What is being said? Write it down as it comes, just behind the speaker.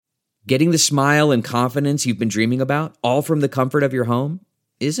Getting the smile and confidence you've been dreaming about, all from the comfort of your home,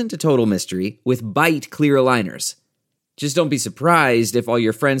 isn't a total mystery with Byte clear aligners. Just don't be surprised if all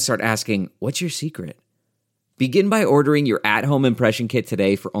your friends start asking, "What's your secret?" Begin by ordering your at-home impression kit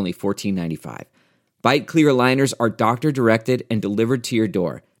today for only $14.95. Byte clear aligners are doctor-directed and delivered to your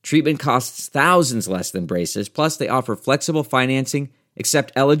door. Treatment costs thousands less than braces, plus they offer flexible financing,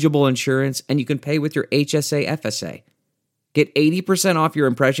 accept eligible insurance, and you can pay with your HSA FSA. Get 80% off your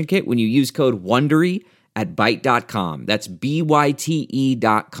impression kit when you use code WONDERY at Byte.com. That's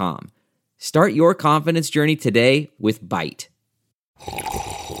BYTE.com. Start your confidence journey today with Byte.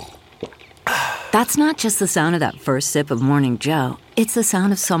 That's not just the sound of that first sip of Morning Joe. It's the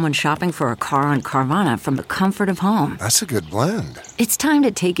sound of someone shopping for a car on Carvana from the comfort of home. That's a good blend. It's time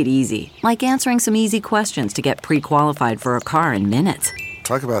to take it easy, like answering some easy questions to get pre-qualified for a car in minutes.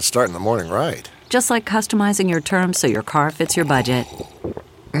 Talk about starting the morning right. Just like customizing your terms so your car fits your budget.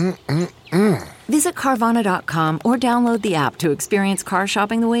 Visit Carvana.com or download the app to experience car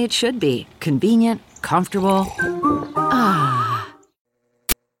shopping the way it should be. Convenient, comfortable. Ah.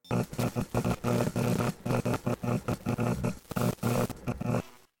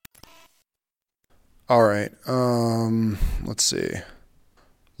 All right. Let's see.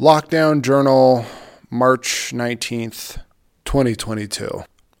 Lockdown Journal, March 19th, 2022.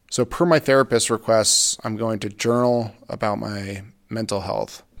 So per my therapist's requests, I'm going to journal about my mental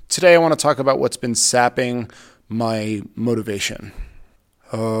health. Today I want to talk about what's been sapping my motivation.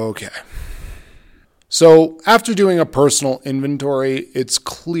 Okay. So after doing a personal inventory, it's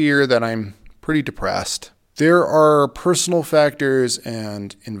clear that I'm pretty depressed. There are personal factors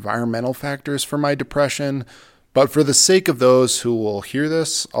and environmental factors for my depression, but for the sake of those who will hear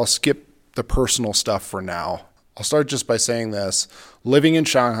this, I'll skip the personal stuff for now. I'll start just by saying this. Living in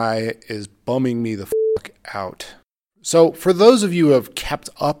Shanghai is bumming me the fuck out. So for those of you who have kept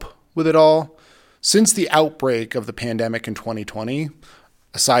up with it all, since the outbreak of the pandemic in 2020,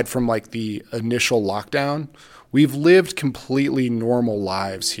 aside from like the initial lockdown, we've lived completely normal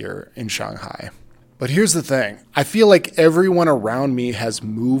lives here in Shanghai. But here's the thing. I feel like everyone around me has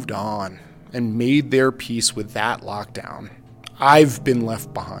moved on and made their peace with that lockdown. I've been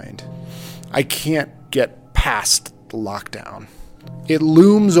left behind. I can't get past the lockdown. It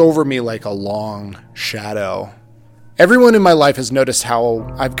looms over me like a long shadow. Everyone in my life has noticed how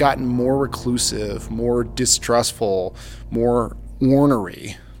I've gotten more reclusive, more distrustful, more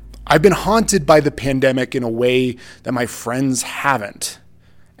ornery. I've been haunted by the pandemic in a way that my friends haven't.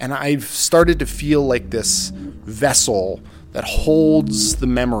 And I've started to feel like this vessel that holds the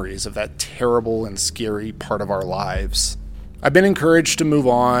memories of that terrible and scary part of our lives. I've been encouraged to move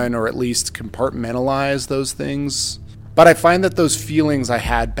on or at least compartmentalize those things. But I find that those feelings I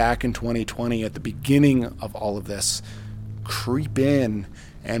had back in 2020 at the beginning of all of this creep in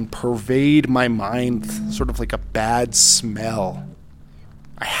and pervade my mind sort of like a bad smell.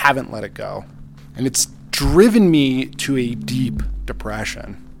 I haven't let it go. And it's driven me to a deep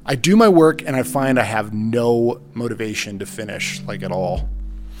depression. I do my work and I find I have no motivation to finish, like at all.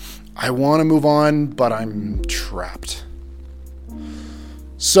 I want to move on, but I'm trapped.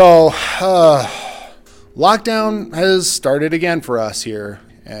 So, lockdown has started again for us here,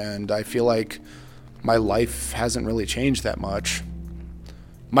 and I feel like my life hasn't really changed that much.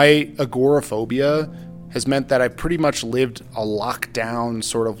 My agoraphobia has meant that I've pretty much lived a lockdown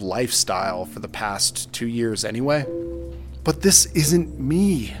sort of lifestyle for the past 2 years anyway. But this isn't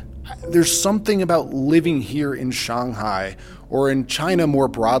me. There's something about living here in Shanghai or in China more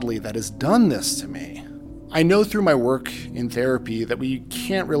broadly that has done this to me. I know through my work in therapy that we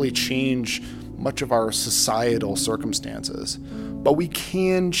can't really change much of our societal circumstances, but we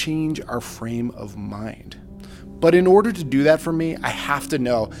can change our frame of mind. But in order to do that for me, I have to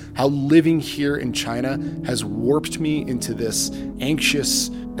know how living here in China has warped me into this anxious,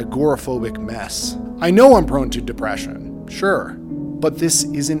 agoraphobic mess. I know I'm prone to depression, sure, but this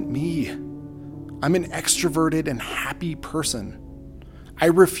isn't me. I'm an extroverted and happy person. I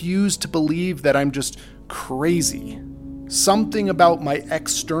refuse to believe that I'm just crazy. Something about my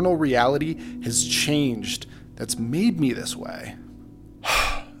external reality has changed that's made me this way.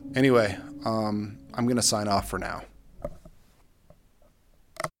 Anyway, I'm going to sign off for now.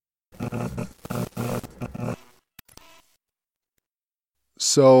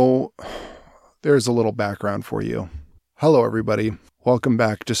 So, there's a little background for you. Hello, everybody. Welcome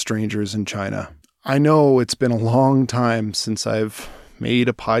back to Strangers in China. I know it's been a long time since I've made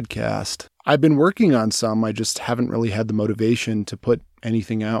a podcast. I've been working on some, I just haven't really had the motivation to put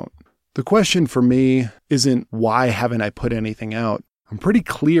anything out. The question for me isn't why haven't I put anything out? I'm pretty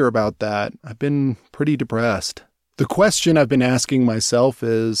clear about that. I've been pretty depressed. The question I've been asking myself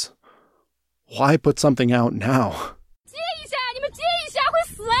is, Why put something out now? 接一下，你们接一下会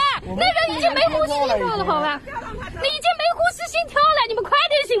死啊！那人已经没呼吸心跳了，好吧？你已经没呼吸心跳了，你们快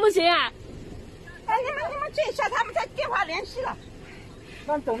点行不行啊？哎，你们接一下，他们在电话联系了。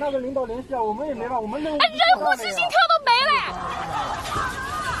那等那个领导联系啊，我们也没办法，我们任务。人呼吸心跳都没了。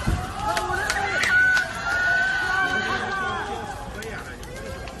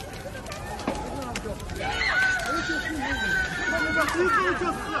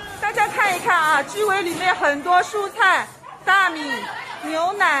大家看一看啊，居委里面很多蔬菜、大米、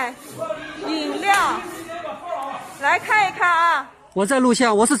牛奶、饮料，来看一看啊。我在录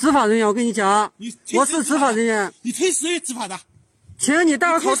像，我是执法人员，我跟你讲，我是执法人员。你听谁执法的？请你戴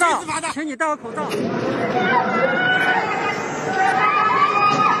好口罩，请你戴好口罩。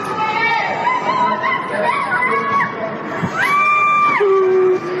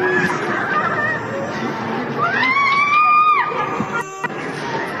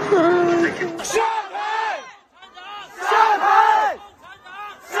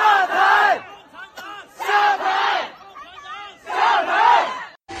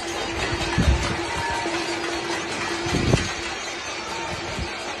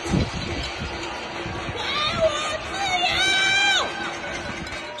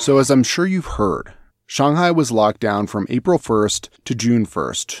So as I'm sure you've heard, Shanghai was locked down from April 1st to June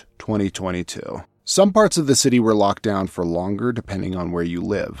 1st, 2022. Some parts of the city were locked down for longer depending on where you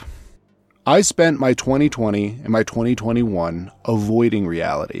live. I spent my 2020 and my 2021 avoiding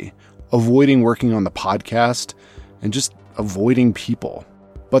reality, avoiding working on the podcast, and just avoiding people.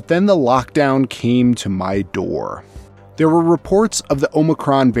 But then the lockdown came to my door. There were reports of the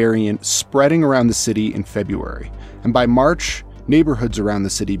Omicron variant spreading around the city in February, and by March, neighborhoods around the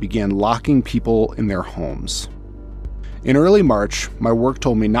city began locking people in their homes. In early March, my work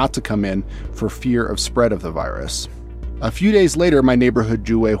told me not to come in for fear of spread of the virus. A few days later, my neighborhood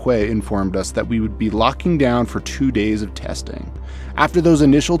Juweihui informed us that we would be locking down for 2 days of testing. After those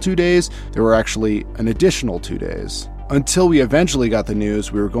initial 2 days, there were actually an additional 2 days, until we eventually got the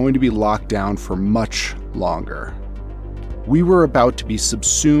news we were going to be locked down for much longer. We were about to be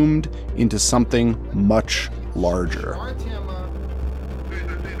subsumed into something much larger.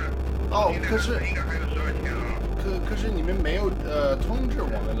 哦，可是你们没有通知我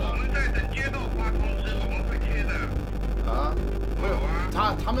们了。我们在等接到发通知，我们会贴的。啊，没有，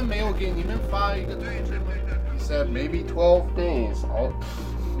他们没有给你们发一个通知吗？ He said maybe 12 days.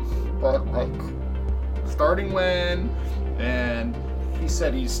 But like, starting when? And he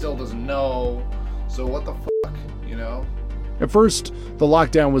said he still doesn't know. So what the fuck, you know? At first, the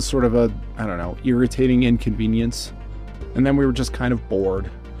lockdown was sort of a, irritating inconvenience. And then we were just kind of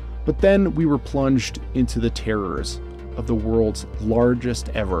bored. But then we were plunged into the terrors of the world's largest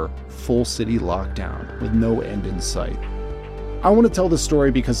ever full city lockdown with no end in sight. I want to tell this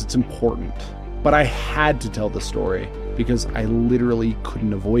story because it's important, but I had to tell the story because I literally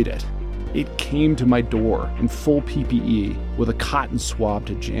couldn't avoid it. It came to my door in full PPE with a cotton swab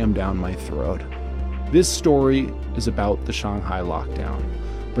to jam down my throat. This story is about the Shanghai lockdown,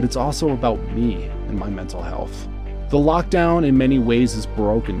 but it's also about me and my mental health. The lockdown in many ways has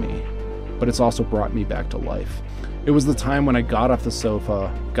broken me, but it's also brought me back to life. It was the time when I got off the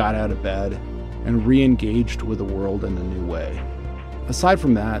sofa, got out of bed, and re-engaged with the world in a new way. Aside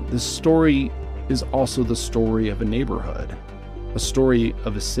from that, this story is also the story of a neighborhood, a story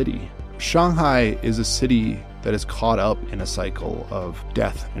of a city. Shanghai is a city that is caught up in a cycle of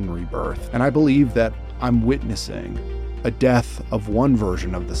death and rebirth, and I believe that I'm witnessing a death of one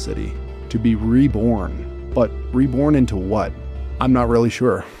version of the city to be reborn. But reborn into what? I'm not really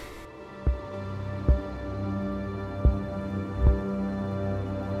sure.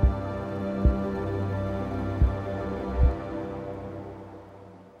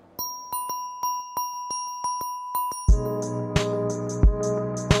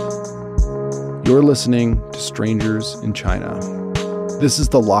 You're listening to Strangers in China. This is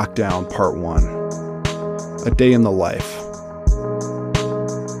The Lockdown Part 1. A Day in the Life.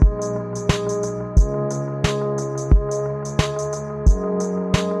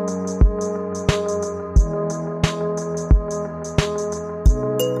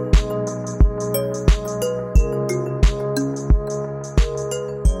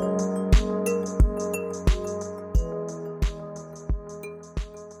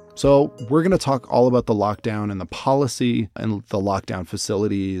 So we're going to talk all about the lockdown and the policy and the lockdown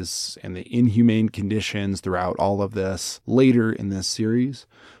facilities and the inhumane conditions throughout all of this later in this series.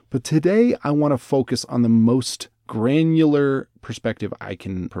 But today I want to focus on the most granular perspective I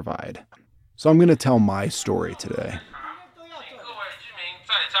can provide. So I'm going to tell my story today.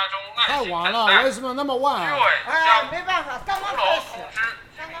 太晚了，为什么那么晚？哎，没办法，刚刚开始。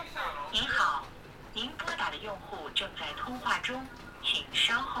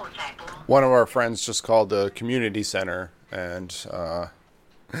One of our friends just called the community center and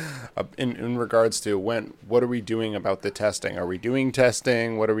in regards to what are we doing about the testing? Are we doing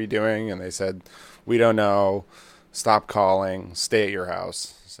testing? What are we doing? And they said, we don't know. Stop calling. Stay at your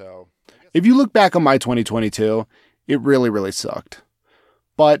house. So if you look back on my 2022, it really, really sucked.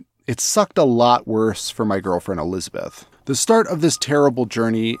 But it sucked a lot worse for my girlfriend, Elizabeth. The start of this terrible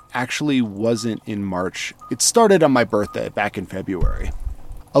journey actually wasn't in March. It started on my birthday back in February.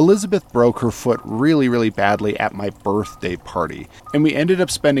 Elizabeth broke her foot really, really badly at my birthday party, and we ended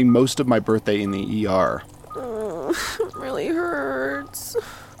up spending most of my birthday in the ER. It really hurts.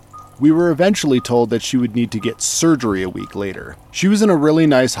 We were eventually told that she would need to get surgery a week later. She was in a really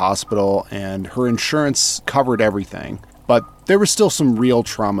nice hospital, and her insurance covered everything, but there was still some real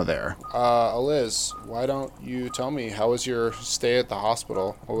trauma there. Liz, why don't you tell me, how was your stay at the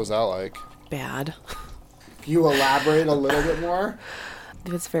hospital? What was that like? Bad. Can you elaborate a little bit more?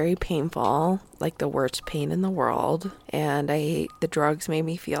 It was very painful, like the worst pain in the world. And the drugs made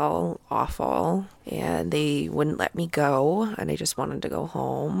me feel awful. And they wouldn't let me go. And I just wanted to go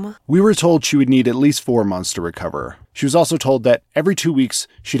home. We were told she would need at least 4 months to recover. She was also told that every 2 weeks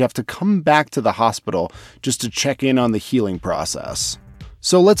she'd have to come back to the hospital just to check in on the healing process.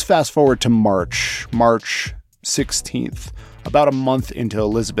 So let's fast forward to March 16th, about a month into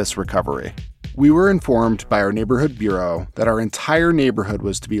Elizabeth's recovery. We were informed by our neighborhood bureau that our entire neighborhood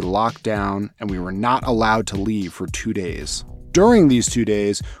was to be locked down and we were not allowed to leave for 2 days. During these 2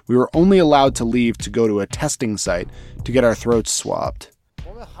 days, we were only allowed to leave to go to a testing site to get our throats swabbed.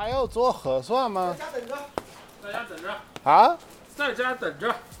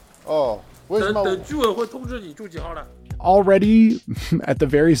 Already, at the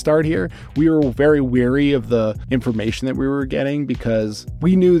very start here, we were very wary of the information that we were getting because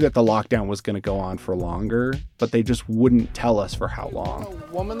we knew that the lockdown was going to go on for longer, but they just wouldn't tell us for how long.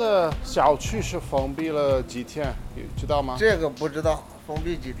 我们的小区是封闭了几天，知道吗？这个不知道，封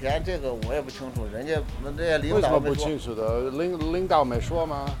闭几天，这个我也不清楚，人家领导没说。为什么不清楚的？领导没说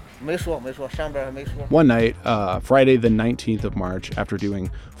吗？没说，上边还没说。One night, Friday the 19th of March, after doing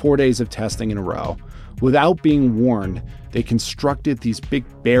 4 days of testing in a row, without being warned, they constructed these big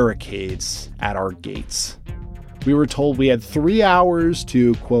barricades at our gates. We were told we had 3 hours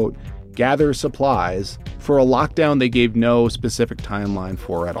to, quote, gather supplies for a lockdown they gave no specific timeline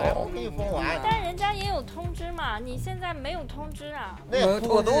for at all. 但人家也有通知嘛，你现在没有通知啊？那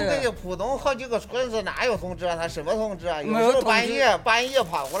浦东好几个村子哪有通知啊？他什么通知啊？有时候半夜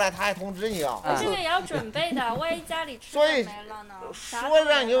跑过来，他还通知你啊。这个也要准备的，万一家里吃的没了呢？说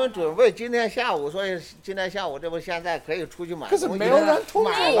让你们准备，今天下午，所以今天下午这不现在可以出去买东西。可是没有人通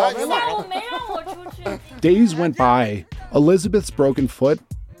知我，你买了。没让我出去。Days went by. Elizabeth's broken foot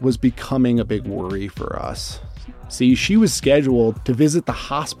was becoming a big worry for us. See, she was scheduled to visit the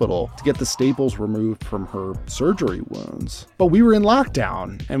hospital to get the staples removed from her surgery wounds. But we were in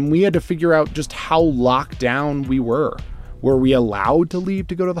lockdown, and we had to figure out just how locked down we were. Were we allowed to leave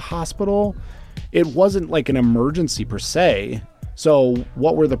to go to the hospital? It wasn't like an emergency per se. So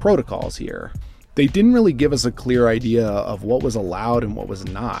what were the protocols here? They didn't really give us a clear idea of what was allowed and what was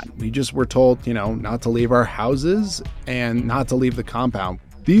not. We just were told, not to leave our houses and not to leave the compound.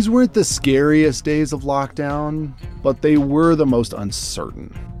 These weren't the scariest days of lockdown, but they were the most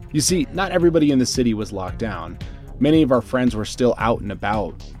uncertain. You see, not everybody in the city was locked down. Many of our friends were still out and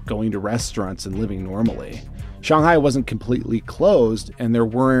about, going to restaurants and living normally. Shanghai wasn't completely closed, and there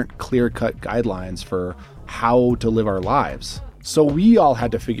weren't clear-cut guidelines for how to live our lives. So we all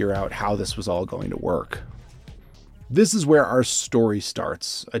had to figure out how this was all going to work. This is where our story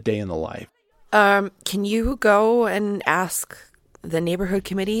starts, a day in the life. Can you go and ask the neighborhood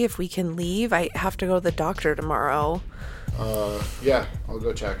committee if we can leave? I have to go to the doctor tomorrow. Yeah, I'll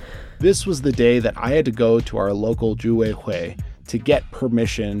go check. This was the day that I had to go to our local Zhuwei Hui to get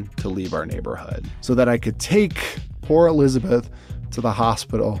permission to leave our neighborhood so that I could take poor Elizabeth to the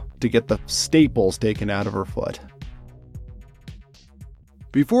hospital to get the staples taken out of her foot.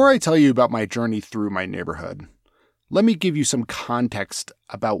 Before I tell you about my journey through my neighborhood, let me give you some context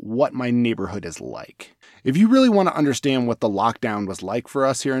about what my neighborhood is like. If you really want to understand what the lockdown was like for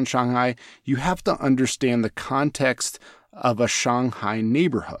us here in Shanghai, you have to understand the context of a Shanghai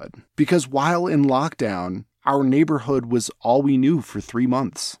neighborhood. Because while in lockdown, our neighborhood was all we knew for 3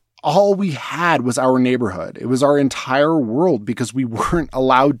 months. All we had was our neighborhood. It was our entire world because we weren't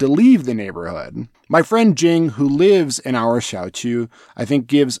allowed to leave the neighborhood. My friend Jing, who lives in our Xiaoqiu, I think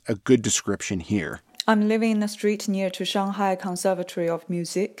gives a good description here. I'm living in a street near to Shanghai Conservatory of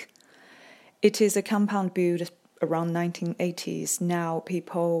Music. It is a compound built around 1980s. Now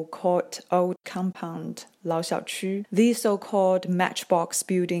people call it old compound, 老小区. These so-called matchbox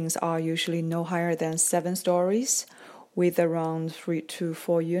buildings are usually no higher than 7 stories, with around 3 to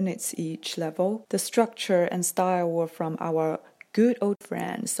 4 units each level. The structure and style were from our good old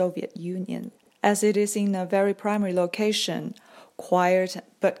friend, Soviet Union. As it is in a very primary location, quiet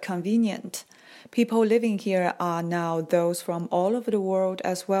but convenient, people living here are now those from all over the world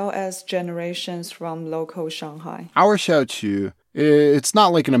as well as generations from local Shanghai. Our Xiaoqiu, it's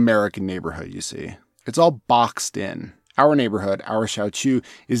not like an American neighborhood, you see. It's all boxed in. Our neighborhood, our Xiaoqiu,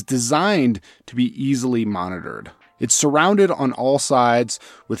 is designed to be easily monitored. It's surrounded on all sides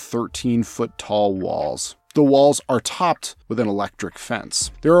with 13-foot tall walls. The walls are topped with an electric fence.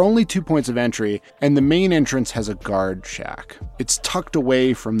 There are only 2 points of entry, and the main entrance has a guard shack. It's tucked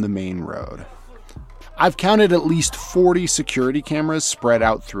away from the main road. I've counted at least 40 security cameras spread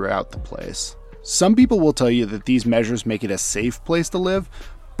out throughout the place. Some people will tell you that these measures make it a safe place to live,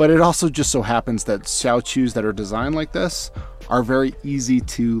 but it also just so happens that Xiaoqius that are designed like this are very easy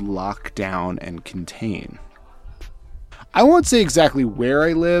to lock down and contain. I won't say exactly where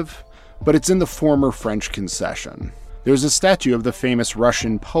I live, but it's in the former French concession. There's a statue of the famous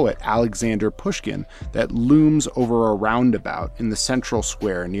Russian poet Alexander Pushkin that looms over a roundabout in the central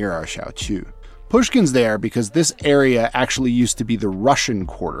square near our Xiaoqiu. Pushkin's there because this area actually used to be the Russian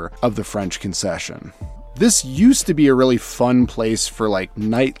quarter of the French concession. This used to be a really fun place for like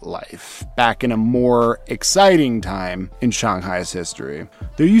nightlife back in a more exciting time in Shanghai's history.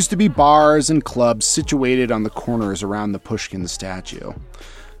 There used to be bars and clubs situated on the corners around the Pushkin statue.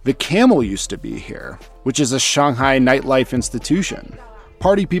 The Camel used to be here, which is a Shanghai nightlife institution.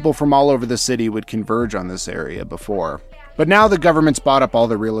 Party people from all over the city would converge on this area before. But now the government's bought up all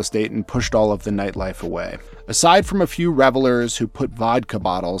the real estate and pushed all of the nightlife away. Aside from a few revelers who put vodka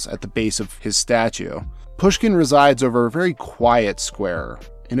bottles at the base of his statue, Pushkin resides over a very quiet square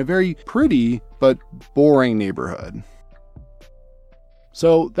in a very pretty but boring neighborhood.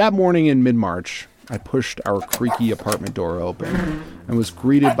 So that morning in mid-March, I pushed our creaky apartment door open and was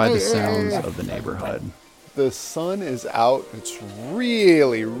greeted by the sounds of the neighborhood. The sun is out. It's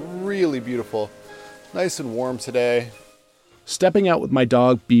really, really beautiful. Nice and warm today. Stepping out with my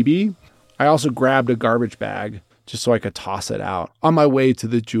dog, Bibi, I also grabbed a garbage bag just so I could toss it out on my way to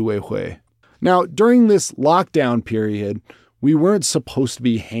the Juweihui. Now, during this lockdown period, we weren't supposed to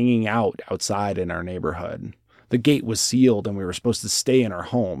be hanging out outside in our neighborhood. The gate was sealed and we were supposed to stay in our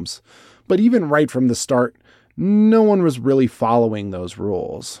homes. But even right from the start, no one was really following those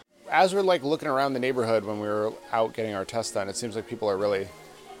rules. As we're looking around the neighborhood when we were out getting our tests done, it seems like people are really,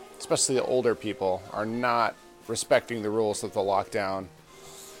 especially the older people, are not respecting the rules of the lockdown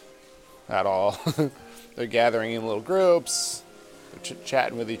at all. They're gathering in little groups, they're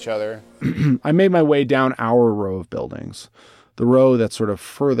chatting with each other. I made my way down our row of buildings, the row that's sort of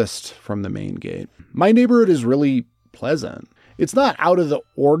furthest from the main gate. My neighborhood is really pleasant. It's not out of the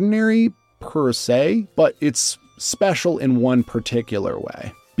ordinary per se, but it's special in one particular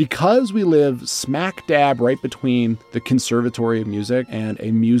way. Because we live smack dab right between the Conservatory of Music and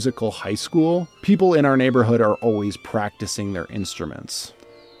a musical high school, people in our neighborhood are always practicing their instruments.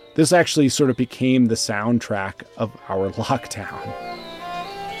 This actually sort of became the soundtrack of our lockdown.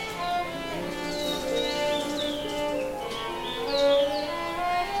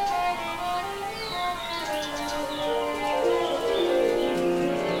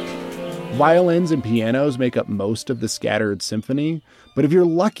 Violins and pianos make up most of the scattered symphony, but if you're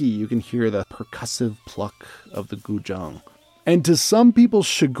lucky, you can hear the percussive pluck of the guzheng. And to some people's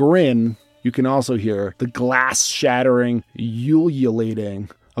chagrin, you can also hear the glass-shattering ululating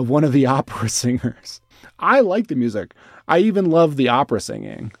of one of the opera singers. I like the music. I even love the opera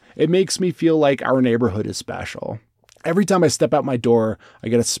singing. It makes me feel like our neighborhood is special. Every time I step out my door, I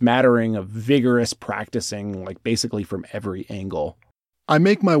get a smattering of vigorous practicing, basically from every angle. I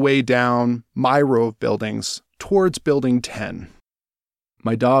make my way down my row of buildings towards building 10.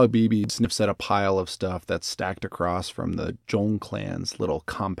 My dog Bibi sniffs at a pile of stuff that's stacked across from the Zhong clan's little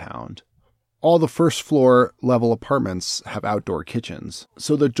compound. All the first floor level apartments have outdoor kitchens,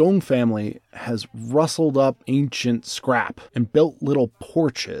 so the Zhong family has rustled up ancient scrap and built little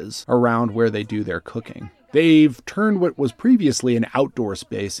porches around where they do their cooking. They've turned what was previously an outdoor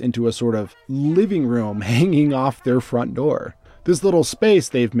space into a sort of living room hanging off their front door. This little space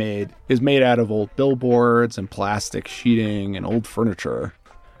they've made is made out of old billboards and plastic sheeting and old furniture.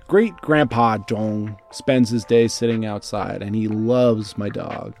 Great-grandpa Zhong spends his days sitting outside, and he loves my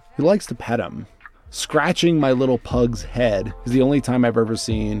dog. He likes to pet him. Scratching my little pug's head is the only time I've ever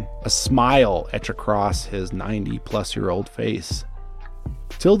seen a smile etch across his 90-plus-year-old face.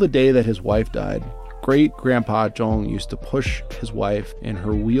 Till the day that his wife died, Great-grandpa Zhong used to push his wife in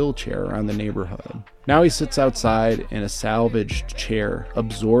her wheelchair around the neighborhood. Now he sits outside in a salvaged chair,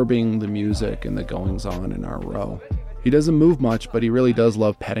 absorbing the music and the goings-on in our row. He doesn't move much, but he really does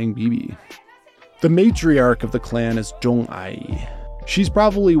love petting Bibi. The matriarch of the clan is Zhong Ai. She's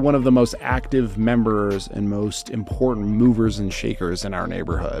probably one of the most active members and most important movers and shakers in our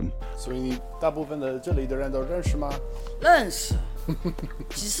neighborhood. 所以你大部分的这里的人都认识吗？认识，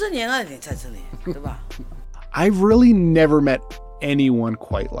几十年了，你在这里，对吧？ I've really never met anyone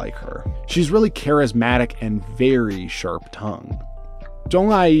quite like her. She's really charismatic and very sharp-tongued.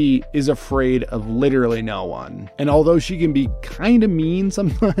 Zhong Ai is afraid of literally no one. And although she can be kind of mean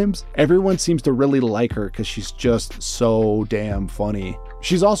sometimes, everyone seems to really like her because she's just so damn funny.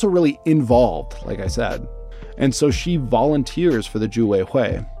 She's also really involved, like I said. And so she volunteers for the Zhuwei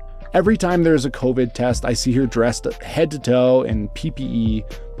Hui. Every time there's a COVID test, I see her dressed head to toe in PPE,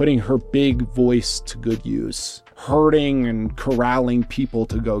 putting her big voice to good use, herding and corralling people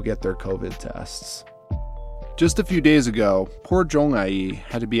to go get their COVID tests. Just a few days ago, poor Zhong Ai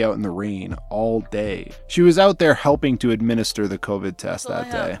had to be out in the rain all day. She was out there helping to administer the COVID test that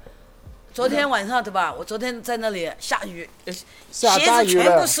day. 昨天晚上对吧？我昨天在那里下雨，鞋子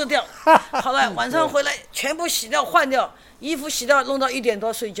全部湿掉。好了，晚上回来全部洗掉换掉，衣服洗掉，弄到1点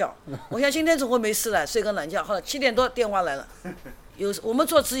多睡觉。我想今天总会没事了，睡个懒觉。后来7点多电话来了，我们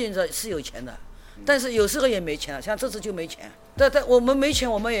做志愿者是有钱的，但是有时候也没钱了，像这次就没钱。但我们没钱，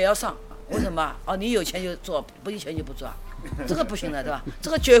我们也要上。 为什么？哦，你有钱就做，不有钱就不做，这个不行了，对吧？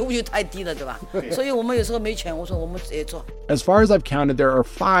这个觉悟就太低了，对吧？所以我们有时候没钱，我说我们也做。As far as I've counted, there are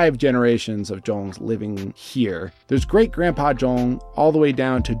 5 generations of Zhongs living here. There's great-grandpa Zhong all the way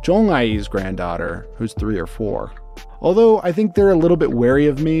down to Zhong Ai's granddaughter, who's 3 or 4. Although I think they're a little bit wary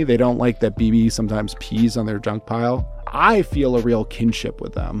of me, they don't like that Bibi sometimes pees on their junk pile. I feel a real kinship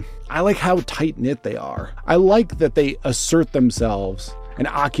with them. I like how tight-knit they are. I like that they assert themselves and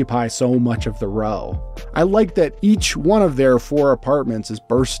occupy so much of the row. I like that each one of their 4 apartments is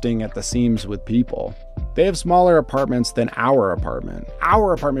bursting at the seams with people. They have smaller apartments than our apartment.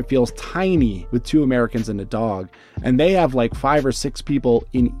 Our apartment feels tiny with 2 Americans and a dog, and they have like 5 or 6 people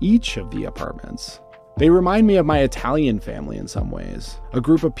in each of the apartments. They remind me of my Italian family in some ways, a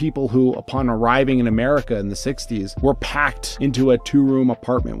group of people who, upon arriving in America in the 60s, were packed into a 2-room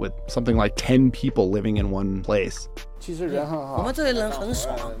apartment with something like 10 people living in one place. 其实人很好，我们这里人很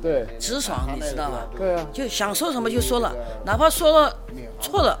爽，对，直爽，你知道吧？对啊，就想说什么就说了，哪怕说了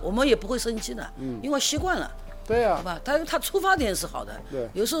错了，我们也不会生气的，因为习惯了。对啊，对吧？他出发点是好的，对，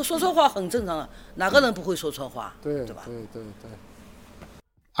有时候说错话很正常的，哪个人不会说错话？对，对吧？对。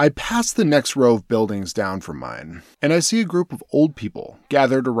 I pass the next row of buildings down from mine, and I see a group of old people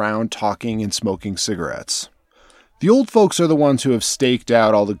gathered around talking and smoking cigarettes. The old folks are the ones who have staked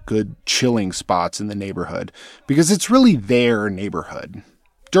out all the good chilling spots in the neighborhood, because it's really their neighborhood.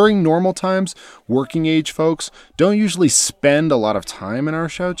 During normal times, working age folks don't usually spend a lot of time in our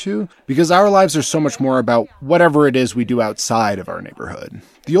xiaoqiu, because our lives are so much more about whatever it is we do outside of our neighborhood.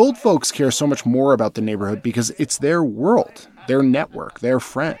 The old folks care so much more about the neighborhood because it's their world, their network, their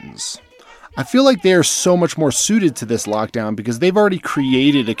friends. I feel like they are so much more suited to this lockdown because they've already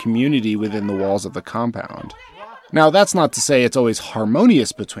created a community within the walls of the compound. Now, that's not to say it's always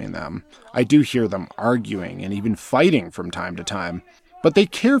harmonious between them. I do hear them arguing and even fighting from time to time. But they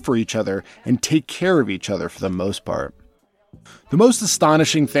care for each other and take care of each other for the most part. The most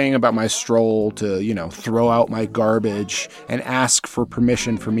astonishing thing about my stroll to, throw out my garbage and ask for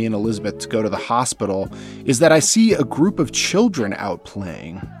permission for me and Elizabeth to go to the hospital is that I see a group of children out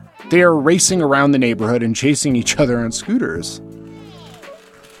playing. They are racing around the neighborhood and chasing each other on scooters.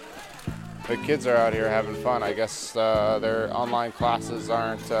 The kids are out here having fun. I guess their online classes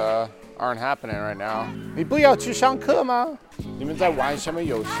aren't happening right now. 你不要去上课吗？你们在玩什么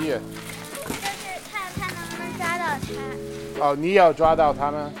游戏？看能不能抓到他。哦，你要抓到他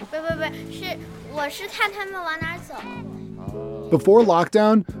们？不，我是看他们往哪走。 Before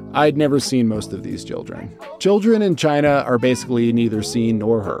lockdown, I'd never seen most of these children. Children in China are basically neither seen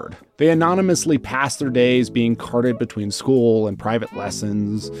nor heard. They anonymously pass their days being carted between school and private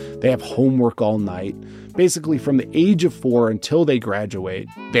lessons. They have homework all night. Basically, from the age of 4 until they graduate,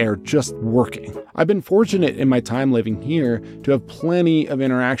 they're just working. I've been fortunate in my time living here to have plenty of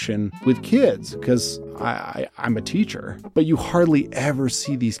interaction with kids because I'm a teacher, but you hardly ever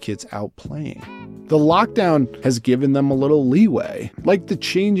see these kids out playing. The lockdown has given them a little leeway. Like the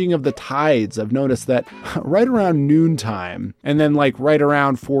changing of the tides, I've noticed that right around noontime and then right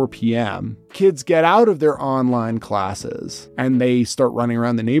around 4 p.m., kids get out of their online classes and they start running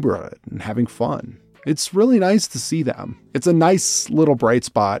around the neighborhood and having fun. It's really nice to see them. It's a nice little bright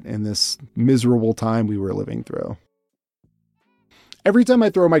spot in this miserable time we were living through. Every time I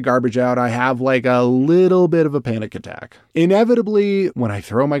throw my garbage out, I have like a little bit of a panic attack. Inevitably, when I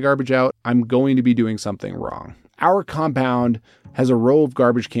throw my garbage out, I'm going to be doing something wrong. Our compound has a row of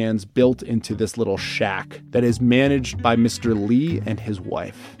garbage cans built into this little shack that is managed by Mr. Lee and his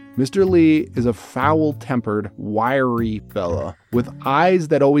wife. Mr. Lee is a foul-tempered, wiry fella with eyes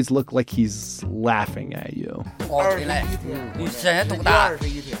that always look like he's laughing at you.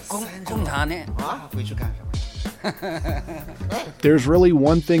 There's really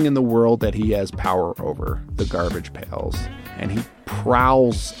one thing in the world that he has power over, the garbage pails. And he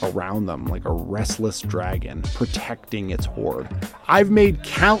prowls around them like a restless dragon, protecting its hoard. I've made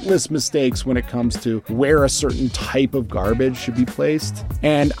countless mistakes when it comes to where a certain type of garbage should be placed,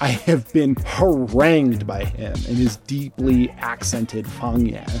 and I have been harangued by him in his deeply accented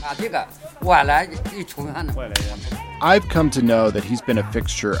Fangyan. I've come to know that he's been a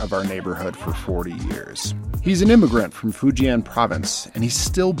fixture of our neighborhood for 40 years. He's an immigrant from Fujian province, and he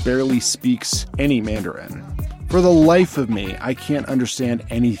still barely speaks any Mandarin. For the life of me, I can't understand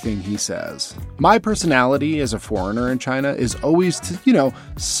anything he says. My personality as a foreigner in China is always to,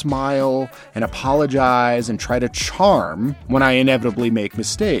 smile and apologize and try to charm when I inevitably make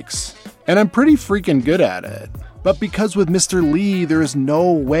mistakes. And I'm pretty freaking good at it. But because with Mr. Lee, there is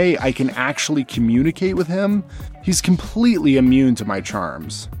no way I can actually communicate with him, he's completely immune to my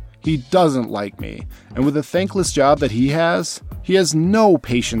charms. He doesn't like me, and with the thankless job that he has no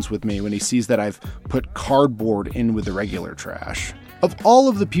patience with me when he sees that I've put cardboard in with the regular trash. Of all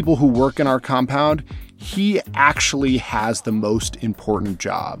of the people who work in our compound, he actually has the most important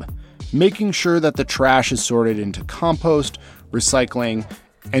job, making sure that the trash is sorted into compost, recycling,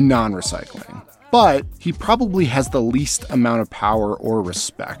 and non-recycling. But he probably has the least amount of power or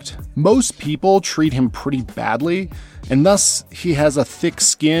respect. Most people treat him pretty badly, and thus he has a thick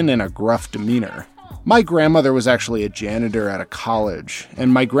skin and a gruff demeanor. My grandmother was actually a janitor at a college,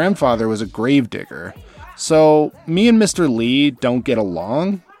 and my grandfather was a gravedigger. So me and Mr. Lee don't get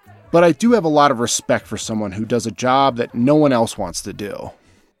along, but I do have a lot of respect for someone who does a job that no one else wants to do.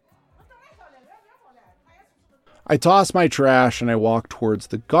 I toss my trash and I walk towards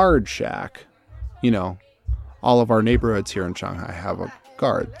the guard shack. All of our neighborhoods here in Shanghai have a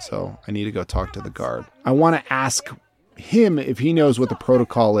guard, so I need to go talk to the guard. I want to ask him if he knows what the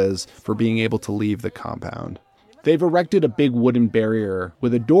protocol is for being able to leave the compound. They've erected a big wooden barrier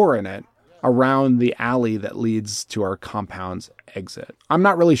with a door in it around the alley that leads to our compound's exit. I'm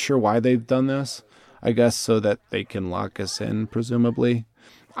not really sure why they've done this. I guess so that they can lock us in, presumably.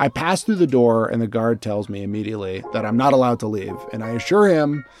 I pass through the door and the guard tells me immediately that I'm not allowed to leave, and I assure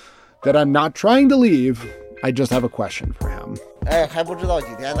him that I'm not trying to leave. I just have a question for him. If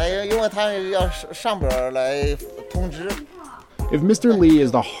Mr. Lee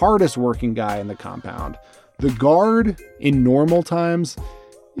is the hardest working guy in the compound, the guard in normal times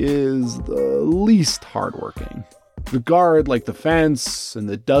is the least hardworking. The guard, like the fence and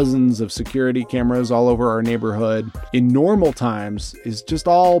the dozens of security cameras all over our neighborhood, in normal times is just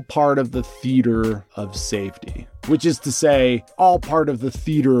all part of the theater of safety, which is to say, all part of the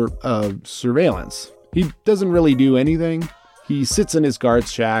theater of surveillance. He doesn't really do anything. He sits in his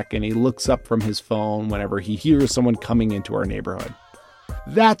guard's shack and he looks up from his phone whenever he hears someone coming into our neighborhood.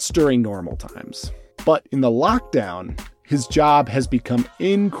 That's during normal times. But in the lockdown, his job has become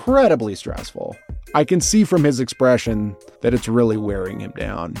incredibly stressful. I can see from his expression that it's really wearing him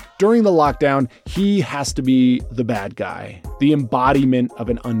down. During the lockdown, he has to be the bad guy, the embodiment of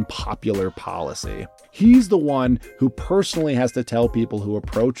an unpopular policy. He's the one who personally has to tell people who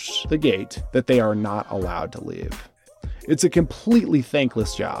approach the gate that they are not allowed to leave. It's a completely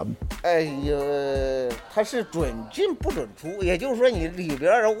thankless job. 他是准进不准出，也就是说你里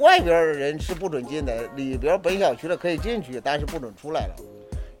边外边人是不准进的，里边本小区的可以进去，但是不准出来了。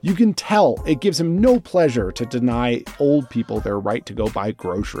 You can tell it gives him no pleasure to deny old people their right to go buy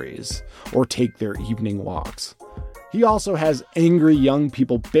groceries or take their evening walks. He also has angry young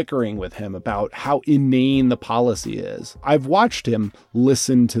people bickering with him about how inane the policy is. I've watched him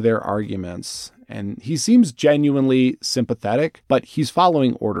listen to their arguments, and he seems genuinely sympathetic, but he's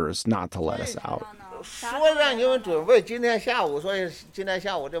following orders not to let us out. 说让你们准备今天下午，所以今天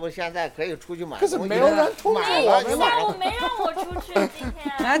下午这不现在可以出去买。可是没有人通知我，你买了。没让我出去今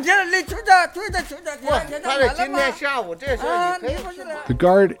天。啊，这你出的。他是今天下午这时候你可以出来。 The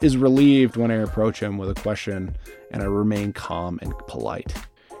guard is relieved when I approach him with a question, and I remain calm and polite.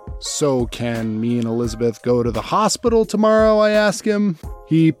 So can me and Elizabeth go to the hospital tomorrow, I ask him.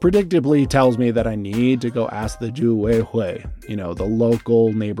 He predictably tells me that I need to go ask the Juwei Hui, the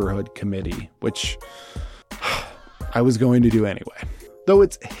local neighborhood committee, which I was going to do anyway. Though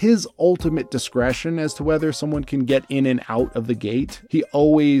it's his ultimate discretion as to whether someone can get in and out of the gate, he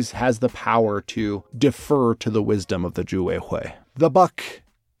always has the power to defer to the wisdom of the Juwei Hui. The buck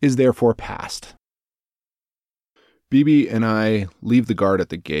is therefore passed. Bibi and I leave the guard at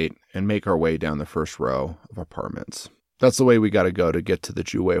the gate and make our way down the first row of apartments. That's the way we got to go to get to the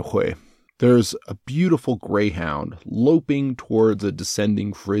Juwei Hui. There's a beautiful greyhound loping towards a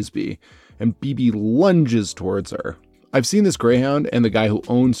descending frisbee, and Bibi lunges towards her. I've seen this greyhound and the guy who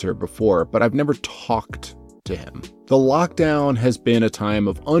owns her before, but I've never talked to him. The lockdown has been a time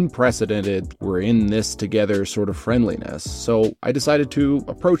of unprecedented, we're in this together sort of friendliness, so I decided to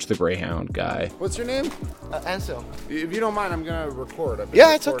approach the greyhound guy. What's your name? Ansel. If you don't mind, I'm going to record.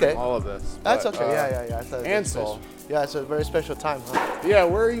 It's okay. All of this. That's okay. Yeah. Ansel. It's a very special time, huh? Yeah,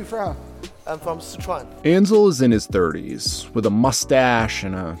 where are you from? I'm from Sichuan. Ansel is in his 30s, with a mustache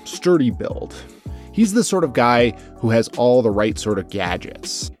and a sturdy build. He's the sort of guy who has all the right sort of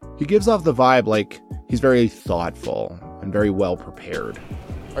gadgets. He gives off the vibe like he's very thoughtful and very well prepared.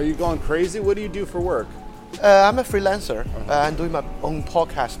 Are you going crazy? What do you do for work? I'm a freelancer. I'm doing my own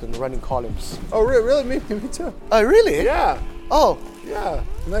podcast and running columns. Oh, really? Me too. Oh, really? Yeah. Oh. Yeah.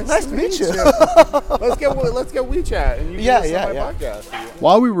 Nice to meet you. Let's get WeChat and you can listen to my podcast.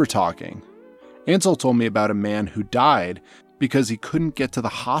 While we were talking, Ansel told me about a man who died because he couldn't get to the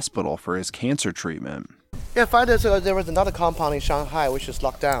hospital for his cancer treatment. Yeah, 5 days ago, there was another compound in Shanghai which is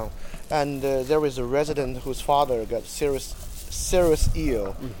locked down. And there was a resident whose father got serious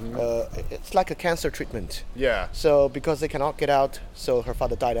ill. It's like a cancer treatment. Yeah. So because they cannot get out, so her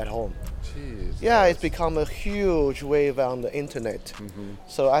father died at home. Jeez. Yeah, it's become a huge wave on the internet.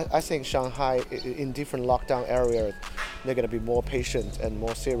 So I think Shanghai, in different lockdown areas, they're going to be more patient and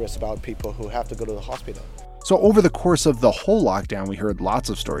more serious about people who have to go to the hospital. So over the course of the whole lockdown, we heard lots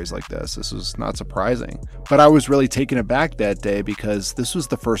of stories like this. This was not surprising. But I was really taken aback that day because this was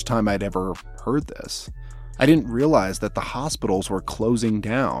the first time I'd ever heard this. I didn't realize that the hospitals were closing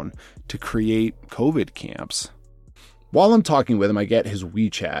down to create COVID camps. While I'm talking with him, I get his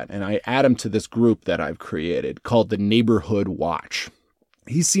WeChat and I add him to this group that I've created called the Neighborhood Watch.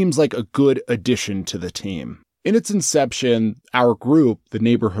 He seems like a good addition to the team. In its inception, our group, the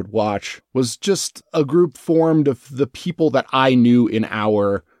Neighborhood Watch, was just a group formed of the people that I knew in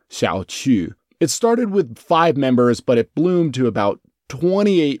our xiaoqu. It started with 5 members, but it bloomed to about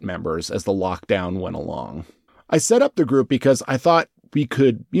 28 members as the lockdown went along. I set up the group because I thought we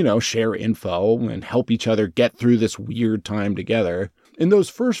could, share info and help each other get through this weird time together. In those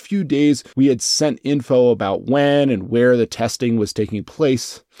first few days, we had sent info about when and where the testing was taking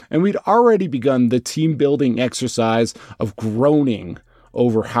place, and we'd already begun the team-building exercise of groaning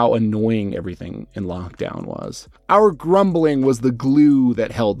over how annoying everything in lockdown was. Our grumbling was the glue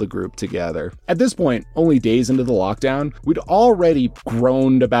that held the group together. At this point, only days into the lockdown, we'd already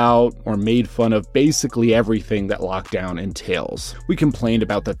groaned about or made fun of basically everything that lockdown entails. We complained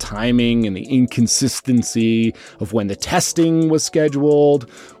about the timing and the inconsistency of when the testing was scheduled.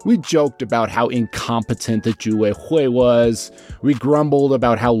 We joked about how incompetent the Juwei Hui was. We grumbled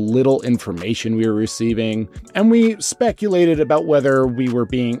about how little information we were receiving. And we speculated about whether we were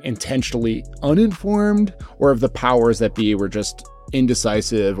being intentionally uninformed or if the powers that be were just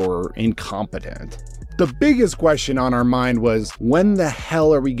indecisive or incompetent. The biggest question on our mind was, when the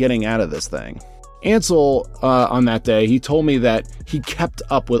hell are we getting out of this thing? Ansel, on that day, he told me that he kept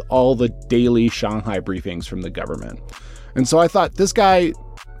up with all the daily Shanghai briefings from the government. And so I thought, this guy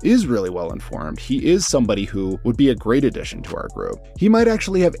is really well informed. He is somebody who would be a great addition to our group. He might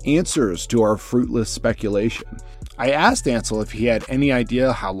actually have answers to our fruitless speculation. I asked Ansel if he had any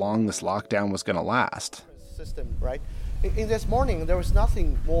idea how long this lockdown was going to last. System, right? In this morning, there was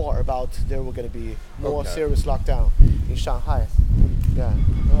nothing more about there were going to be more serious lockdown in Shanghai. Yeah.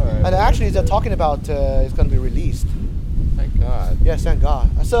 All right. And actually, they're talking about it's going to be released. Thank God. Yes, thank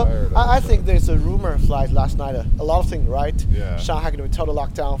God. So I think there's a rumor flight last night. A lot of things, right? Yeah. Shanghai going to be total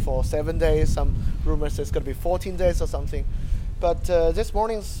lockdown for 7 days. Some rumors it's going to be 14 days or something. But this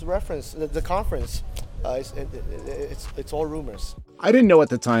morning's reference, the conference, it's all rumors. I didn't know at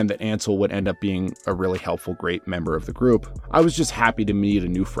the time that Ansel would end up being a really helpful, great member of the group. I was just happy to meet a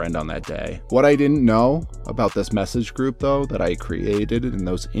new friend on that day. What I didn't know about this message group, though, that I created in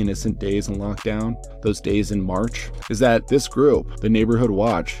those innocent days in lockdown, those days in March, is that this group, the Neighborhood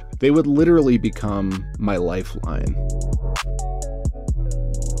Watch, they would literally become my lifeline.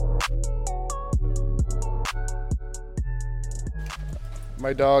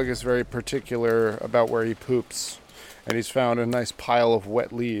 My dog is very particular about where he poops, and he's found a nice pile of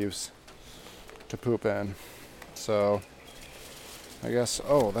wet leaves to poop in. So I guess,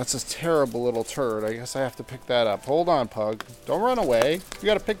 oh, that's a terrible little turd. I guess I have to pick that up. Hold on, Pug. Don't run away. You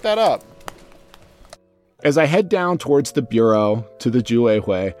got to pick that up. As I head down towards the bureau to the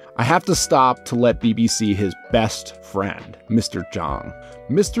Juehui, I have to stop to let Bibi see his best friend, Mr. Zhang.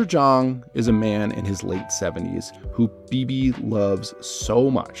 Mr. Zhang is a man in his late 70s who Bibi loves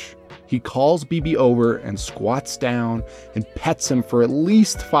so much. He calls Bibi over and squats down and pets him for at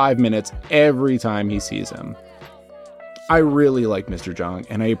least 5 minutes every time he sees him. I really like Mr. Zhang,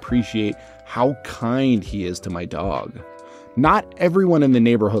 and I appreciate how kind he is to my dog. Not everyone in the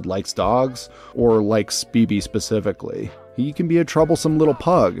neighborhood likes dogs, or likes Bibi specifically. He can be a troublesome little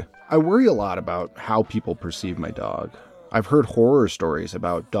pug. I worry a lot about how people perceive my dog. I've heard horror stories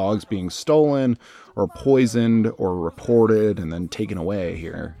about dogs being stolen, or poisoned, or reported and then taken away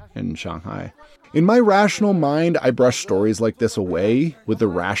here in Shanghai. In my rational mind, I brush stories like this away with the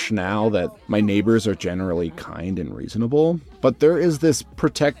rationale that my neighbors are generally kind and reasonable. But there is this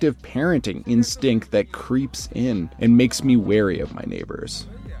protective parenting instinct that creeps in and makes me wary of my neighbors.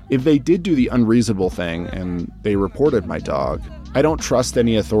 If they did do the unreasonable thing and they reported my dog, I don't trust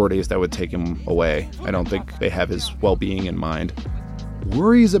any authorities that would take him away. I don't think they have his well-being in mind.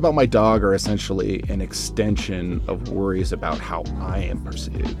 Worries about my dog are essentially an extension of worries about how I am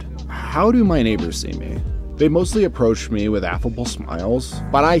perceived. How do my neighbors see me? They mostly approach me with affable smiles,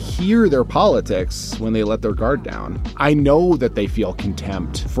 but I hear their politics when they let their guard down. I know that they feel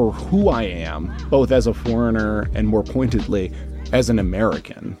contempt for who I am, both as a foreigner and more pointedly, as an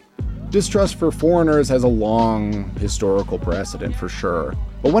American. Distrust for foreigners has a long historical precedent for sure.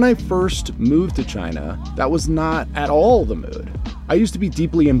 But when I first moved to China, that was not at all the mood. I used to be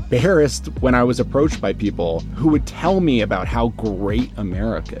deeply embarrassed when I was approached by people who would tell me about how great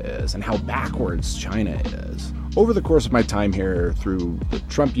America is and how backwards China is. Over the course of my time here, through the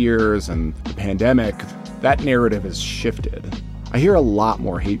Trump years and the pandemic, that narrative has shifted. I hear a lot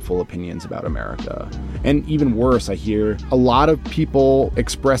more hateful opinions about America. And even worse, I hear a lot of people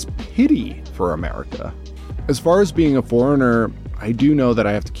express pity for America. As far as being a foreigner, I do know that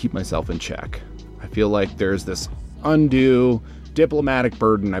I have to keep myself in check. I feel like there's this undue diplomatic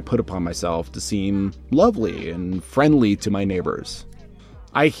burden I put upon myself to seem lovely and friendly to my neighbors.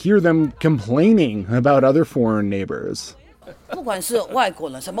 I hear them complaining about other foreign neighbors. 不管是外国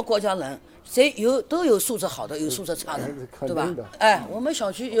人，什么国家人，谁都有素质好的，有素质差的，对吧？哎，我们小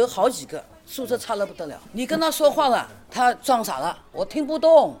区有好几个素质差得不得了。你跟他说话了，他装傻了，我听不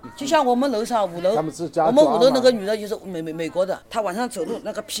懂。就像我们楼上5楼，我们5楼那个女的就是美国的，她晚上走路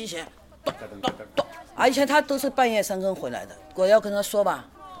那个皮鞋，咚咚咚。而且她都是半夜3更回来的。我要跟她说吧，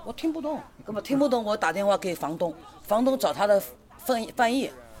我听不懂，根本听不懂。我打电话给房东，房东找他的翻译，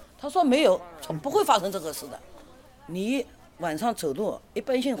他说没有，不会发生这个事的。你晚上走路，一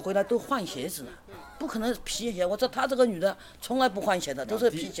般性回来都换鞋子的，不可能皮鞋。我说她这个女的从来不换鞋的，都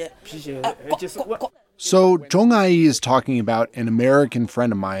是皮鞋。So Zhong Ai is talking about an American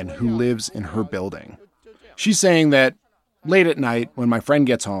friend of mine who lives in her building. She's saying that late at night, when my friend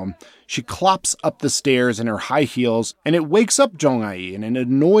gets home, she clops up the stairs in her high heels, and it wakes up Zhong Ai, and it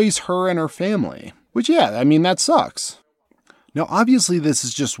annoys her and her family. Which, yeah, I mean, that sucks. Now, obviously, this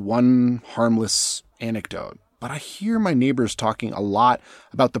is just one harmless anecdote, but I hear my neighbors talking a lot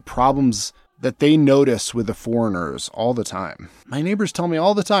about the problems that they notice with the foreigners all the time. My neighbors tell me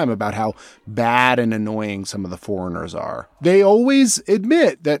all the time about how bad and annoying some of the foreigners are. They always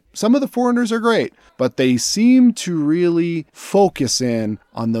admit that some of the foreigners are great, but they seem to really focus in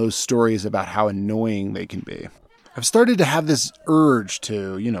on those stories about how annoying they can be. I've started to have this urge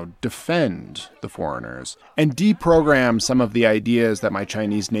to, defend the foreigners and deprogram some of the ideas that my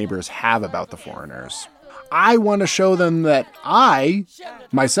Chinese neighbors have about the foreigners. I want to show them that I,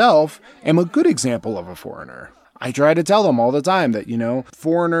 myself, am a good example of a foreigner. I try to tell them all the time that,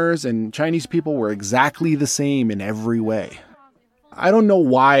 foreigners and Chinese people were exactly the same in every way. I don't know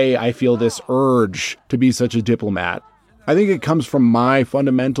why I feel this urge to be such a diplomat. I think it comes from my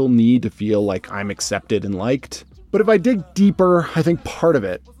fundamental need to feel like I'm accepted and liked. But if I dig deeper, I think part of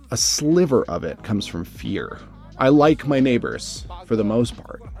it, a sliver of it, comes from fear. I like my neighbors, for the most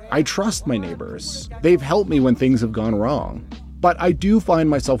part. I trust my neighbors. They've helped me when things have gone wrong. But I do find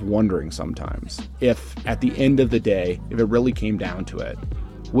myself wondering sometimes if, at the end of the day, if it really came down to it,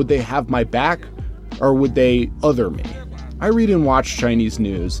 would they have my back or would they other me? I read and watch Chinese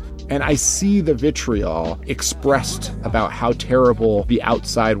news, and I see the vitriol expressed about how terrible the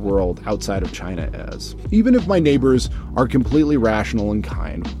outside world outside of China is. Even if my neighbors are completely rational and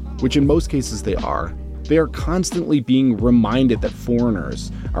kind, which in most cases they They are constantly being reminded that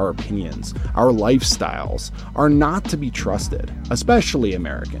foreigners, our opinions, our lifestyles, are not to be trusted, especially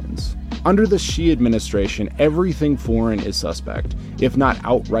Americans. Under the Xi administration, everything foreign is suspect, if not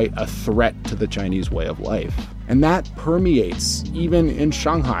outright a threat to the Chinese way of life. And that permeates even in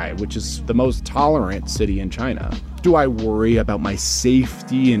Shanghai, which is the most tolerant city in China. Do I worry about my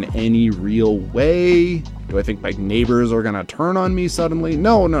safety in any real way? Do I think my neighbors are gonna turn on me suddenly?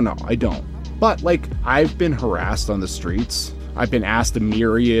 No, I don't. But, I've been harassed on the streets. I've been asked a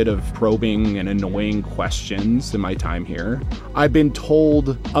myriad of probing and annoying questions in my time here. I've been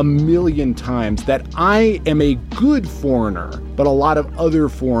told a million times that I am a good foreigner, but a lot of other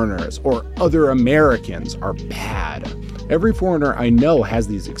foreigners or other Americans are bad. Every foreigner I know has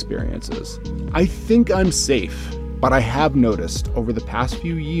these experiences. I think I'm safe, but I have noticed over the past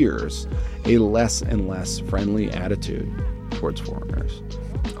few years a less and less friendly attitude towards foreigners.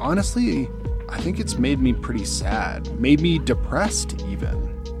 Honestly, I think it's made me pretty sad, made me depressed even.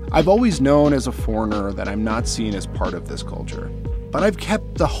 I've always known as a foreigner that I'm not seen as part of this culture, but I've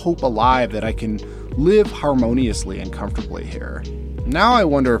kept the hope alive that I can live harmoniously and comfortably here. Now I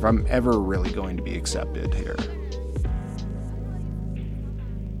wonder if I'm ever really going to be accepted here.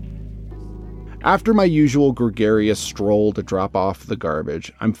 After my usual gregarious stroll to drop off the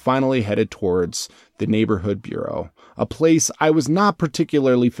garbage, I'm finally headed towards the neighborhood bureau, a place I was not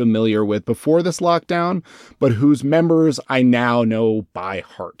particularly familiar with before this lockdown, but whose members I now know by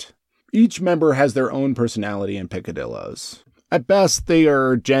heart. Each member has their own personality and peccadillos. At best, they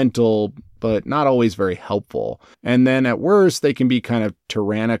are gentle, but not always very helpful. And then at worst, they can be kind of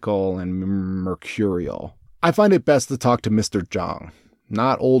tyrannical and mercurial. I find it best to talk to Mr. Zhang.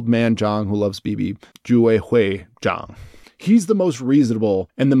 Not old man Zhang who loves BB, Zhu Weihui Zhang. He's the most reasonable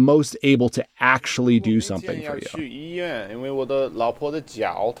and the most able to actually do something for you. 去医院，因为我的老婆的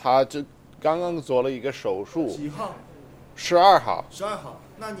脚，她就刚刚做了一个手术。几号？12号。12号，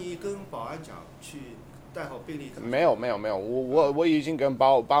那你跟保安讲去带好病历。没有，我已经跟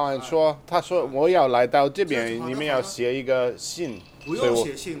保安说，他说我要来到这边，你们要写一个信。不用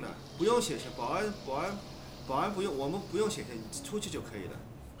写信的，不用写信，保安不用，我们不用写信，你出去就可以了。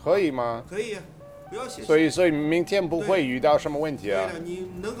可以吗？可以，不要写信。所以明天不会遇到什么问题啊？对的，你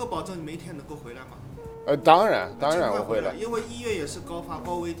能够保证你明天能够回来吗？当然我会来，因为医院也是高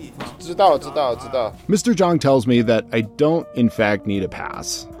危地方。知道。Mr. Zhang tells me that I don't in fact need a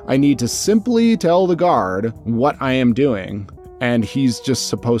pass. I need to simply tell the guard what I am doing, and he's just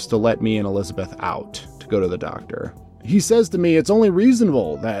supposed to let me and Elizabeth out to go to the doctor. He says to me it's only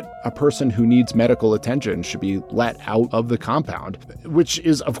reasonable that a person who needs medical attention should be let out of the compound, which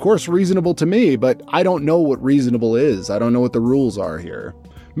is of course reasonable to me, but I don't know what reasonable is. I don't know what the rules are here.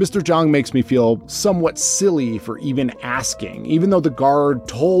 Mr. Zhang makes me feel somewhat silly for even asking, even though the guard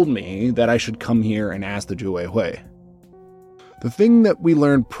told me that I should come here and ask the Zhu Weihui. The thing that we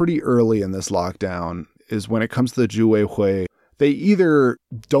learned pretty early in this lockdown is when it comes to the Zhu Weihui, they either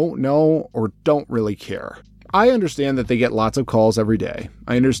don't know or don't really care. I understand that they get lots of calls every day.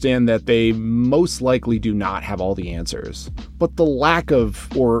 I understand that they most likely do not have all the answers. But the lack of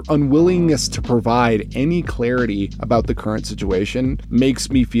or unwillingness to provide any clarity about the current situation makes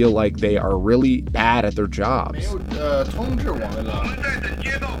me feel like they are really bad at their jobs. 没有通知我们了。我们在等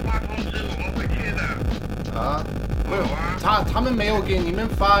接到发通知，我们会接的。啊？没有啊？他们没有给你们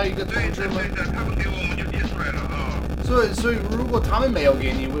发一个通知吗？对，他们给我们就接出来了啊。所以如果他们没有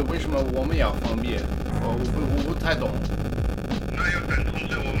给你，为什么我们要方便？我不太懂。那要等通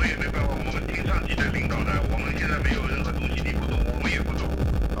知，我们也没办法，我们听上级的领导的，我们现在没有任何东西你不懂，我们也不懂。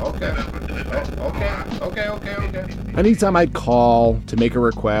Okay. Anytime I'd call to make a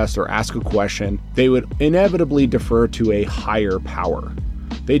request or ask a question, they would inevitably defer to a higher power.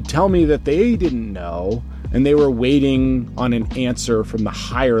 They'd tell me that they didn't know, and they were waiting on an answer from the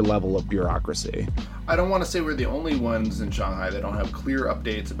higher level of bureaucracy. I don't want to say we're the only ones in Shanghai that don't have clear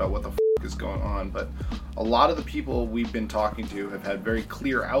updates about what the is going on, but a lot of the people we've been talking to have had very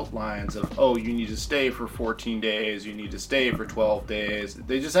clear outlines of, oh, you need to stay for 14 days, you need to stay for 12 days.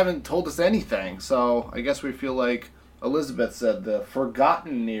 They just haven't told us anything, so I guess we feel like Elizabeth said, the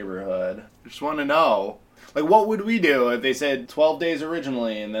forgotten neighborhood. I just want to know, like, what would we do if they said 12 days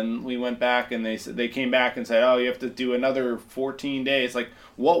originally, and then we went back and they came back and said, oh, you have to do another 14 days. Like,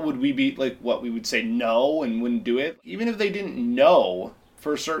 what would we be, like, what, we would say no and wouldn't do it? Even if they didn't know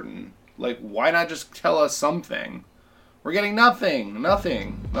for certain, like, why not just tell us something? We're getting nothing.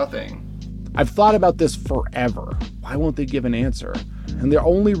 I've thought about this forever. Why won't they give an answer? And the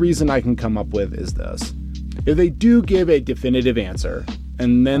only reason I can come up with is this. If they do give a definitive answer,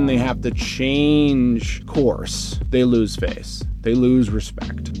 and then they have to change course, they lose face. They lose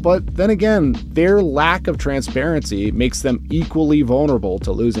respect. But then again, their lack of transparency makes them equally vulnerable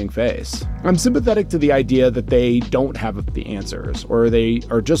to losing face. I'm sympathetic to the idea that they don't have the answers, or they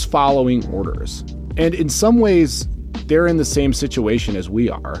are just following orders. And in some ways, they're in the same situation as we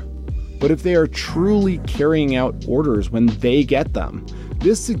are. But if they are truly carrying out orders when they get them,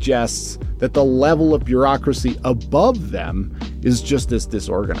 this suggests that the level of bureaucracy above them is just as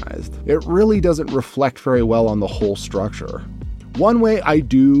disorganized. It really doesn't reflect very well on the whole structure. One way I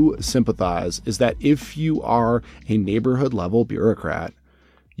do sympathize is that if you are a neighborhood level bureaucrat,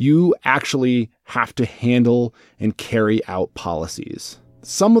 you actually have to handle and carry out policies.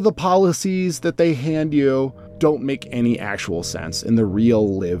 Some of the policies that they hand you don't make any actual sense in the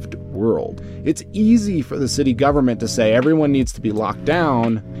real lived world. It's easy for the city government to say everyone needs to be locked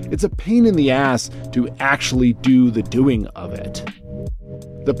down. It's a pain in the ass to actually do the doing of it.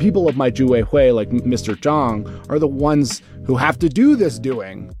 The people of my Zhuwei Hui, like Mr. Zhang, are the ones who have to do this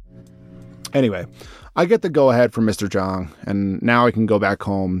doing. Anyway, I get the go-ahead from Mr. Zhang, and now I can go back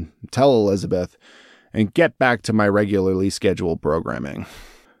home, tell Elizabeth, and get back to my regularly scheduled programming.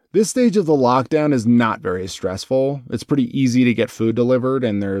 This stage of the lockdown is not very stressful. It's pretty easy to get food delivered,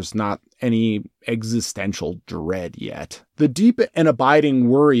 and there's not any existential dread yet. The deep and abiding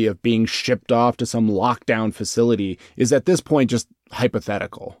worry of being shipped off to some lockdown facility is at this point just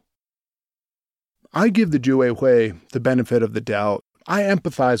hypothetical. I give the Zhuwei Hui the benefit of the doubt. I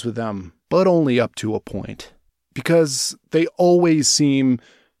empathize with them, but only up to a point. Because they always seem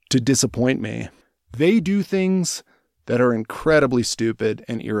to disappoint me. They do things that are incredibly stupid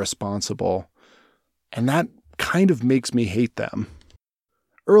and irresponsible, and that kind of makes me hate them.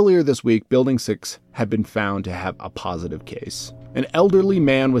 Earlier this week, Building 6 had been found to have a positive case. An elderly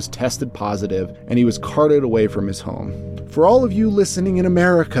man was tested positive, and he was carted away from his home. For all of you listening in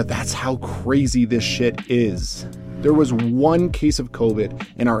America, that's how crazy this shit is. There was one case of COVID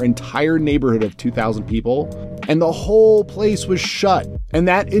in our entire neighborhood of 2,000 people, and the whole place was shut. And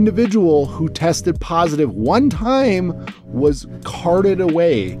that individual who tested positive one time was carted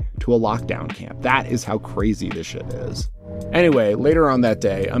away to a lockdown camp. That is how crazy this shit is. Anyway, later on that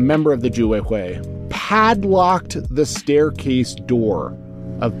day, a member of the Zhuwei Hui padlocked the staircase door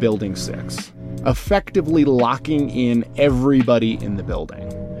of Building 6, effectively locking in everybody in the building.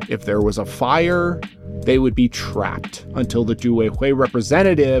 If there was a fire, they would be trapped until the Zhuwei Hui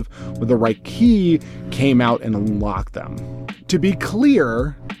representative with the right key came out and unlocked them. To be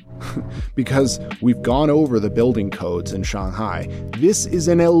clear, because we've gone over the building codes in Shanghai, this is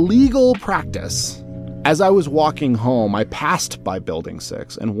an illegal practice. As I was walking home, I passed by Building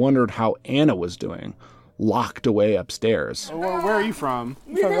 6 and wondered how Anna was doing, locked away upstairs. Where are you from?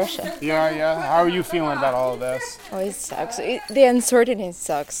 From Russia. Yeah. How are you feeling about all of this? Oh, it sucks. The uncertainty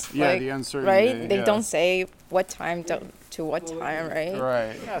sucks. Yeah, the uncertainty. Right? They don't say what time to what time, right?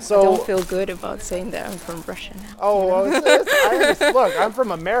 Right. Yeah, so I don't feel good about saying that I'm from Russia now. Oh, well, look, I'm from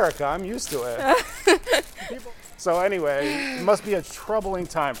America. I'm used to it. So anyway, it must be a troubling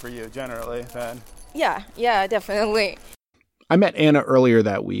time for you generally, then. Yeah, definitely. I met Anna earlier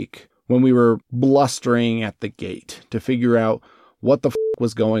that week when we were blustering at the gate to figure out what the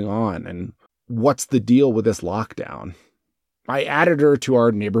was going on and what's the deal with this lockdown. I added her to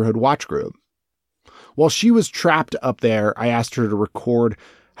our neighborhood watch group. While she was trapped up there, I asked her to record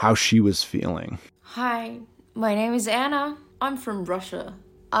how she was feeling. Hi, my name is Anna. I'm from Russia.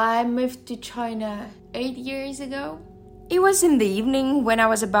 I moved to China 8 years ago. It was in the evening when I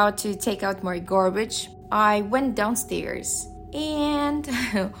was about to take out my garbage. I went downstairs and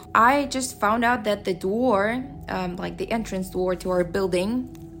I just found out that the door, like the entrance door to our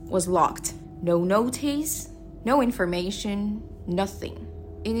building, was locked. No notice, no information, nothing.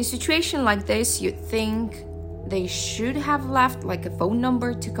 In a situation like this, you'd think they should have left like a phone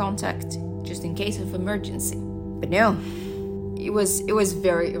number to contact just in case of emergency. But no, it was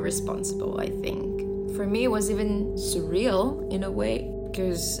very irresponsible, I think. For me, it was even surreal in a way,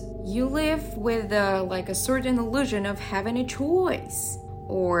 because you live with like a certain illusion of having a choice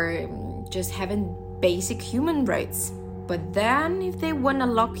or just having basic human rights. But then if they want to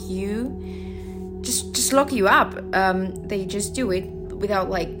lock you, just lock you up. They just do it without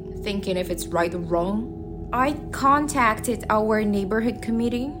like thinking if it's right or wrong. I contacted our neighborhood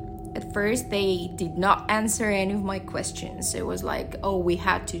committee. At first, they did not answer any of my questions. It was like, oh, we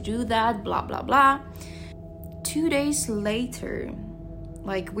had to do that, blah, blah, blah. 2 days later,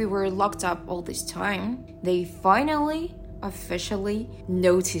 like we were locked up all this time, they finally, officially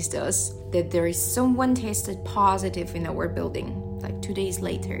noticed us that there is someone tested positive in our building, like 2 days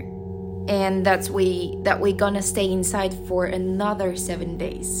later. And that we gonna stay inside for another 7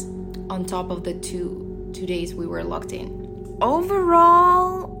 days, on top of the two days we were locked in.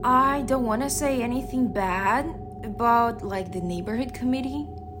 Overall, I don't want to say anything bad about like the neighborhood committee.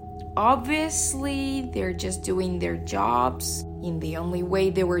 Obviously, they're just doing their jobs in the only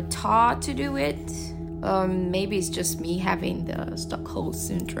way they were taught to do it. Maybe it's just me having the Stockholm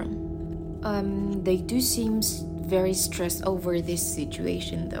syndrome. They do seem very stressed over this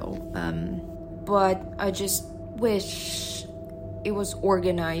situation though. But I just wish it was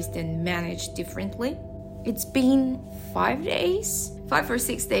organized and managed differently. It's been 5 or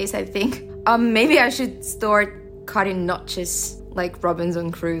 6 days, I think. Maybe I should start cutting notches like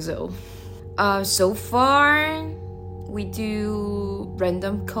Robinson Crusoe. So far, we do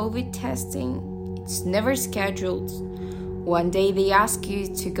random COVID testing. It's never scheduled. One day they ask you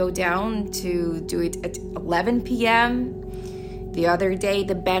to go down to do it at 11 p.m. The other day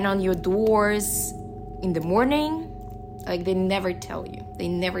they ban on your doors in the morning. Like they never tell you. They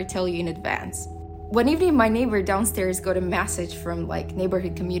never tell you in advance. One evening my neighbor downstairs got a message from like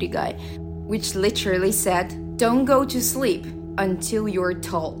neighborhood community guy, which literally said, "Don't go to sleep until you're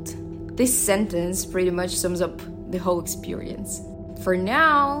told." This sentence pretty much sums up the whole experience. For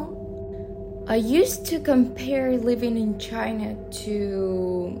now, I used to compare living in China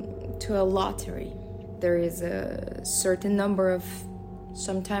to a lottery. There is a certain number of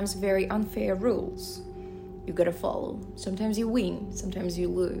sometimes very unfair rules you gotta follow. Sometimes you win, sometimes you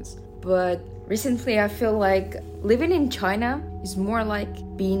lose. But recently I feel like living in China is more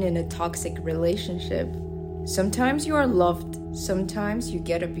like being in a toxic relationship. Sometimes you are loved, sometimes you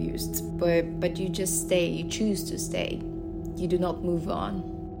get abused, but you just stay, you choose to stay. You do not move on.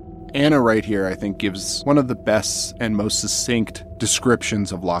 Anna right here, I think, gives one of the best and most succinct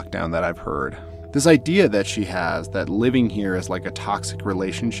descriptions of lockdown that I've heard. This idea that she has that living here is like a toxic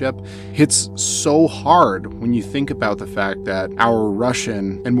relationship hits so hard when you think about the fact that our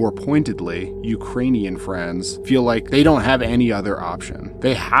Russian and more pointedly Ukrainian friends feel like they don't have any other option.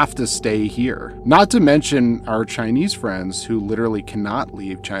 They have to stay here. Not to mention our Chinese friends who literally cannot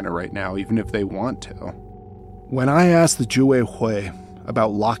leave China right now, even if they want to. When I asked the Zhuwei Hui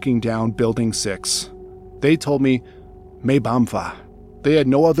about locking down Building 6, they told me, "没办法." They had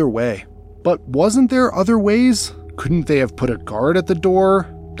no other way. But wasn't there other ways? Couldn't they have put a guard at the door?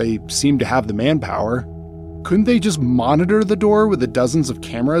 They seem to have the manpower. Couldn't they just monitor the door with the dozens of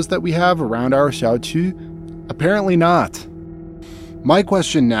cameras that we have around our xiaoqu? Apparently not. My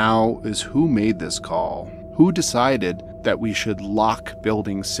question now is, who made this call? Who decided that we should lock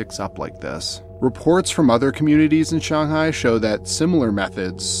Building 6 up like this? Reports from other communities in Shanghai show that similar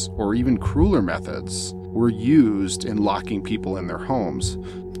methods, or even crueler methods, were used in locking people in their homes.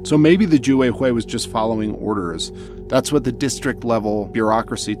 So maybe the Zhuwei Hui was just following orders. That's what the district level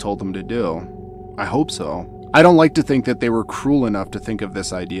bureaucracy told them to do. I hope so. I don't like to think that they were cruel enough to think of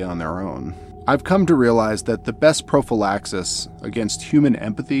this idea on their own. I've come to realize that the best prophylaxis against human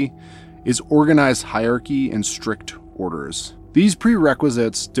empathy is organized hierarchy and strict orders. These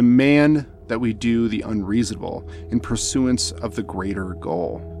prerequisites demand that we do the unreasonable in pursuance of the greater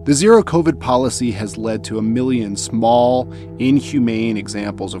goal. The zero COVID policy has led to a million small, inhumane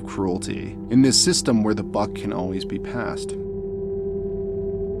examples of cruelty in this system where the buck can always be passed.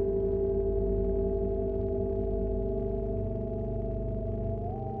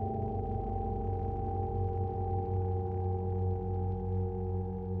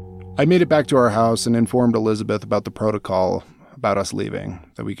 I made it back to our house and informed Elizabeth about the protocol about us leaving,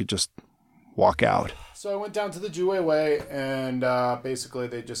 that we could just walk out. So I went down to the Zhuwei Wei, and basically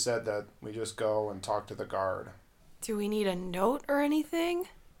they just said that we just go and talk to the guard. Do we need a note or anything?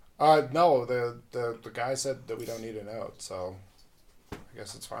 No, the guy said that we don't need a note, so I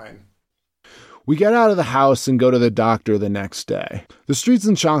guess it's fine. We get out of the house and go to the doctor the next day. The streets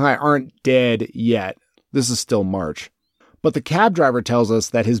in Shanghai aren't dead yet. This is still March. But the cab driver tells us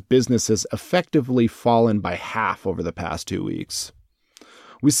that his business has effectively fallen by half over the past 2 weeks.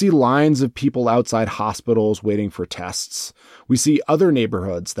 We see lines of people outside hospitals waiting for tests. We see other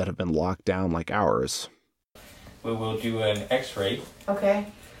neighborhoods that have been locked down like ours. We will do an x-ray. Okay.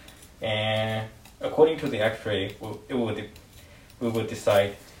 And according to the x-ray, we will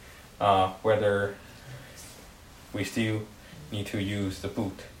decide whether we still need to use the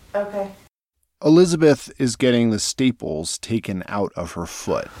boot. Okay. Elizabeth is getting the staples taken out of her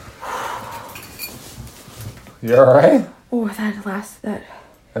foot. You all right? Oh, that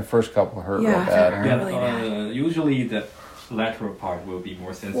That first couple hurt real bad. Yeah, really bad. Usually the lateral part will be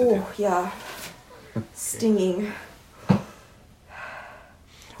more sensitive. Oh, yeah. Stinging.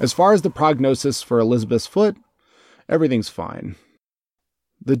 As far as the prognosis for Elizabeth's foot, everything's fine.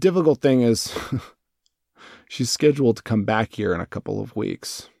 The difficult thing is she's scheduled to come back here in a couple of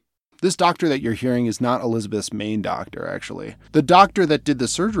weeks. This doctor that you're hearing is not Elizabeth's main doctor, actually. The doctor that did the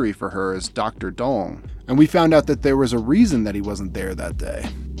surgery for her is Dr. Dong, and we found out that there was a reason that he wasn't there that day.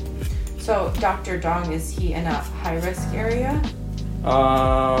 So, Dr. Dong, is he in a high-risk area?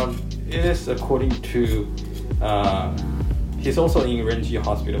 It is according to, he's also in Renji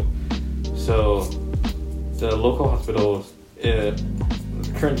Hospital. So, the local hospital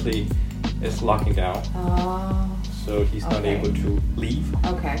currently is locking down. Oh. So he's not able to leave.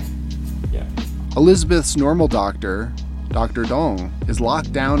 Okay. Yeah. Elizabeth's normal doctor, Dr. Dong, is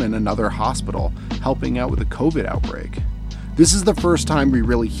locked down in another hospital, helping out with a COVID outbreak. This is the first time we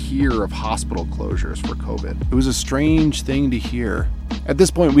really hear of hospital closures for COVID. It was a strange thing to hear. At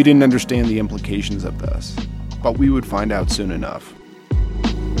this point, we didn't understand the implications of this, but we would find out soon enough.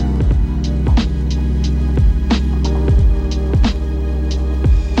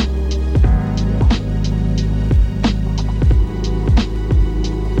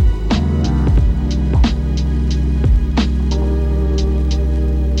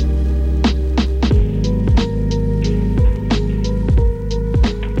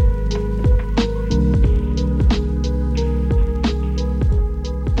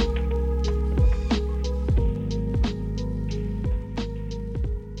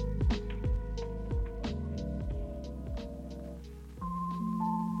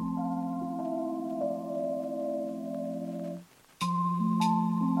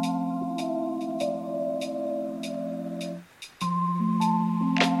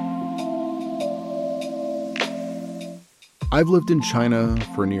 I've lived in China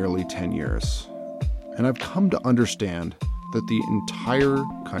for nearly 10 years, and I've come to understand that the entire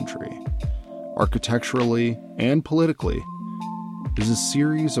country, architecturally and politically, is a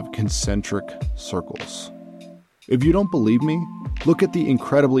series of concentric circles. If you don't believe me, look at the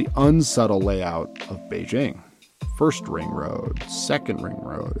incredibly unsubtle layout of Beijing. First ring road, second ring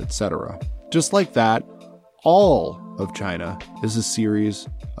road, etc. Just like that, all of China is a series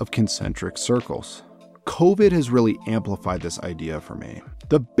of concentric circles. COVID has really amplified this idea for me.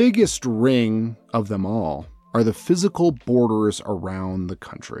 The biggest ring of them all are the physical borders around the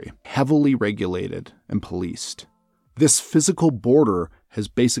country, heavily regulated and policed. This physical border has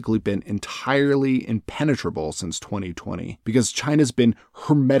basically been entirely impenetrable since 2020 because China's been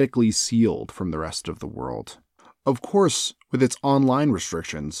hermetically sealed from the rest of the world. Of course, with its online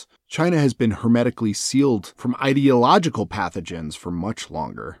restrictions, China has been hermetically sealed from ideological pathogens for much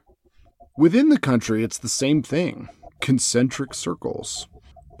longer. Within the country, it's the same thing. Concentric circles.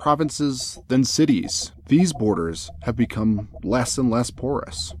 Provinces, then cities. These borders have become less and less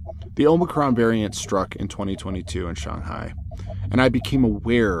porous. The Omicron variant struck in 2022 in Shanghai, and I became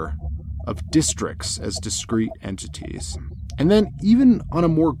aware of districts as discrete entities. And then even on a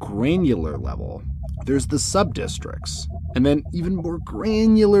more granular level, there's the sub-districts. And then even more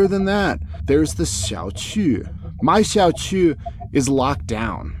granular than that, there's the xiaoqu. My xiaoqu is locked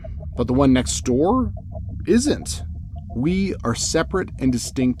down, but the one next door isn't. We are separate and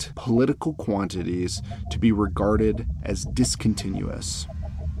distinct political quantities to be regarded as discontinuous.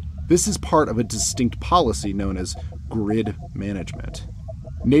 This is part of a distinct policy known as grid management.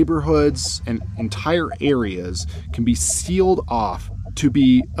 Neighborhoods and entire areas can be sealed off to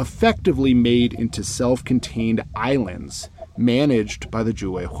be effectively made into self-contained islands managed by the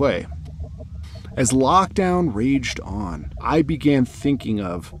Zhuweihui. As lockdown raged on, I began thinking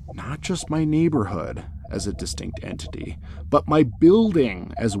of not just my neighborhood as a distinct entity, but my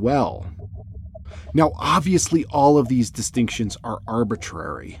building as well. Now, obviously, all of these distinctions are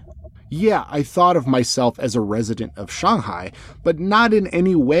arbitrary. Yeah, I thought of myself as a resident of Shanghai, but not in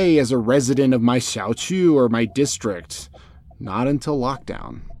any way as a resident of my xiaoqu or my district. Not until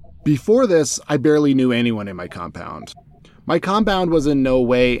lockdown. Before this, I barely knew anyone in my compound. My compound was in no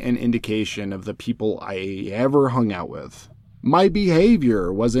way an indication of the people I ever hung out with. My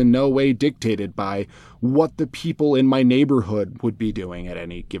behavior was in no way dictated by what the people in my neighborhood would be doing at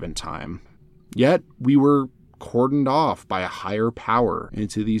any given time. Yet, we were cordoned off by a higher power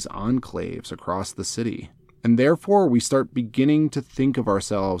into these enclaves across the city. And therefore, we start beginning to think of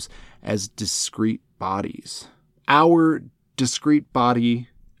ourselves as discrete bodies. Our discrete body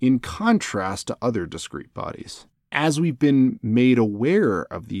in contrast to other discrete bodies. As we've been made aware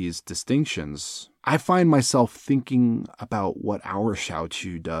of these distinctions, I find myself thinking about what our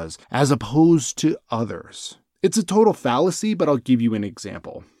xiaoqu does as opposed to others. It's a total fallacy, but I'll give you an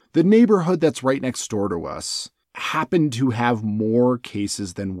example. The neighborhood that's right next door to us happened to have more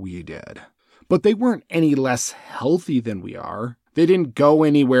cases than we did. But they weren't any less healthy than we are. They didn't go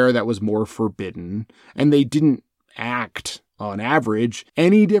anywhere that was more forbidden, and they didn't act, on average,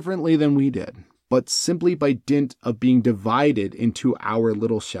 any differently than we did. but simply by dint of being divided into our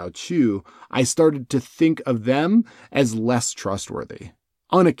little Xiaoqiu, I started to think of them as less trustworthy,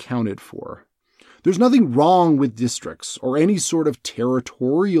 unaccounted for. There's nothing wrong with districts or any sort of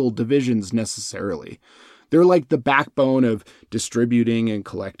territorial divisions necessarily. They're like the backbone of distributing and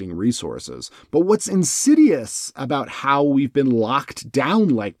collecting resources. But what's insidious about how we've been locked down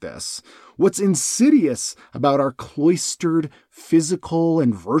like this? What's insidious about our cloistered physical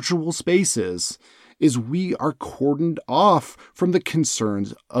and virtual spaces is we are cordoned off from the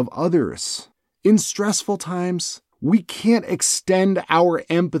concerns of others. In stressful times, we can't extend our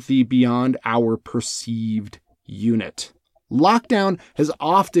empathy beyond our perceived unit. Lockdown has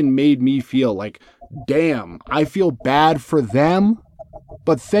often made me feel like, damn, I feel bad for them,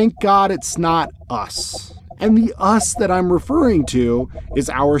 but thank God it's not us. And the us that I'm referring to is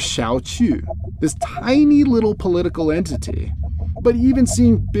our Xiaoqiu, this tiny little political entity. But even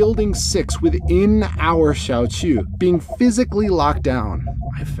seeing Building 6 within our Xiaoqiu being physically locked down,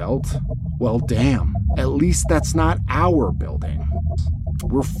 I felt, well, damn, at least that's not our building.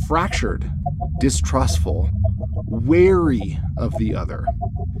 We're fractured, distrustful, wary of the other.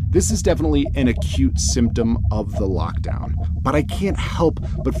 This is definitely an acute symptom of the lockdown, but I can't help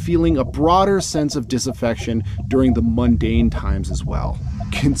but feeling a broader sense of disaffection during the mundane times as well.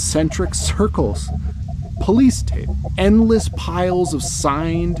 Concentric circles, police tape, endless piles of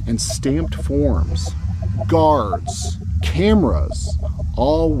signed and stamped forms, guards, cameras,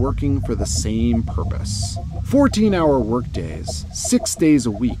 all working for the same purpose. 14-hour workdays, 6 days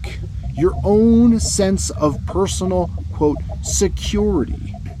a week, your own sense of personal, quote,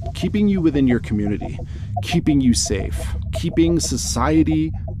 security, keeping you within your community, keeping you safe, keeping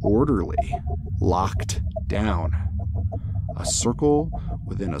society orderly, locked down. A circle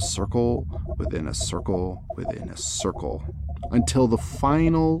within a circle within a circle within a circle, until the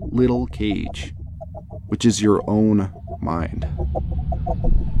final little cage, which is your own mind.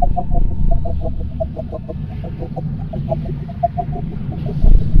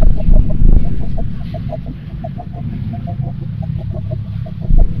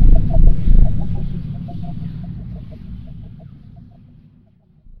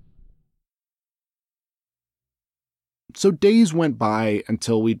 So days went by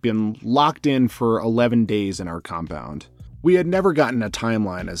until we'd been locked in for 11 days in our compound. We had never gotten a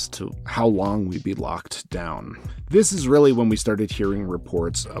timeline as to how long we'd be locked down. This is really when we started hearing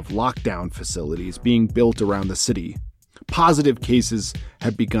reports of lockdown facilities being built around the city. Positive cases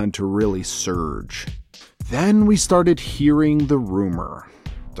had begun to really surge. Then we started hearing the rumor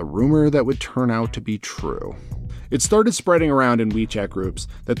that would turn out to be true. It started spreading around in WeChat groups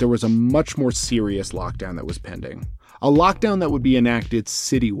that there was a much more serious lockdown that was pending. A lockdown that would be enacted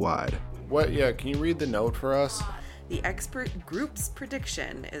citywide. What? Yeah, can you read the note for us? The expert group's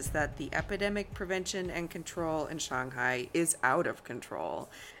prediction is that the epidemic prevention and control in Shanghai is out of control.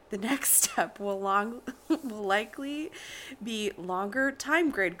 The next step will likely be longer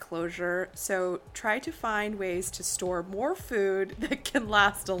time grade closure, so try to find ways to store more food that can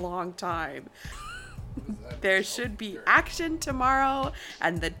last a long time. There should be action tomorrow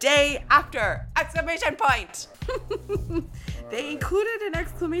and the day after! Exclamation point! They included an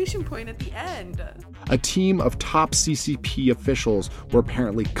exclamation point at the end. A team of top CCP officials were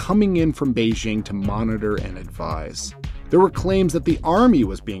apparently coming in from Beijing to monitor and advise. There were claims that the army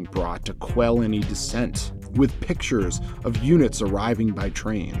was being brought to quell any dissent, with pictures of units arriving by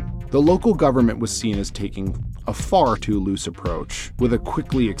train. The local government was seen as taking a far too loose approach with a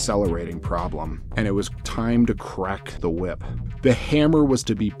quickly accelerating problem, and it was time to crack the whip. The hammer was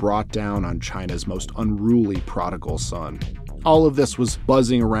to be brought down on China's most unruly prodigal son. All of this was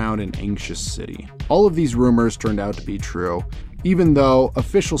buzzing around an anxious city. All of these rumors turned out to be true, even though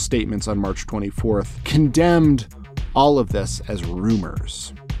official statements on March 24th condemned all of this as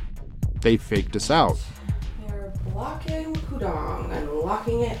rumors. They faked us out. They're blocking Pudong and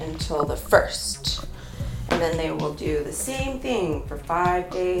locking it until the 1st. And then they will do the same thing for 5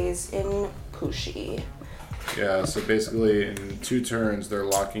 days in Puxi. Yeah, so basically in 2 turns, they're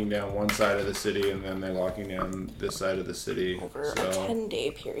locking down one side of the city and then they're locking down this side of the city. Over a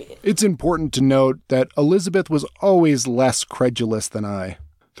 10-day period. It's important to note that Elizabeth was always less credulous than I.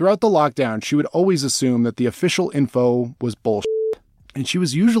 Throughout the lockdown, she would always assume that the official info was bullshit, and she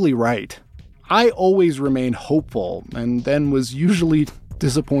was usually right. I always remained hopeful and then was usually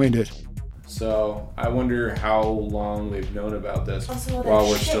disappointed. So I wonder how long they've known about this Also, while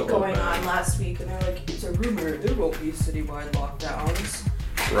that we're shit still going open. on last week, and they're like, it's a rumor, there won't be citywide lockdowns.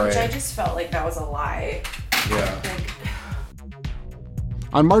 Right. Which I just felt like that was a lie. Yeah.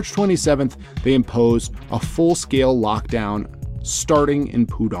 On March 27th, they imposed a full-scale lockdown starting in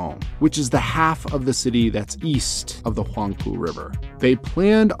Pudong, which is the half of the city that's east of the Huangpu River. They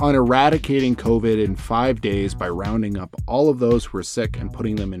planned on eradicating COVID in 5 days by rounding up all of those who were sick and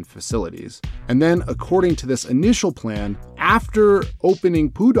putting them in facilities. And then, according to this initial plan, after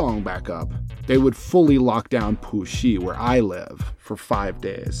opening Pudong back up, they would fully lock down Puxi, where I live, for 5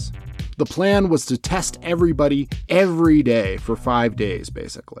 days. The plan was to test everybody every day for 5 days,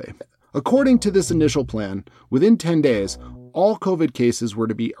 basically. According to this initial plan, within 10 days, all COVID cases were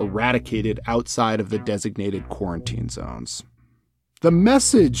to be eradicated outside of the designated quarantine zones. The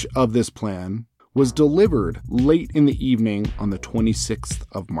message of this plan was delivered late in the evening on the 26th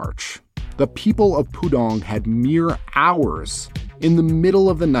of March. The people of Pudong had mere hours in the middle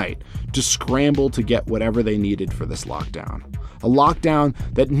of the night to scramble to get whatever they needed for this lockdown. A lockdown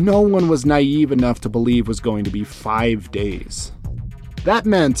that no one was naive enough to believe was going to be 5 days. That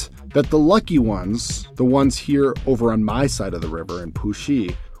meant that the lucky ones, the ones here over on my side of the river in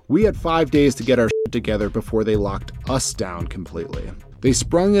Puxi, we had 5 days to get our shit together before they locked us down completely. They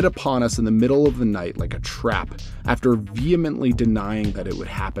sprung it upon us in the middle of the night like a trap after vehemently denying that it would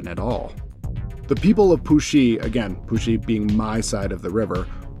happen at all. The people of Puxi, again, Puxi being my side of the river,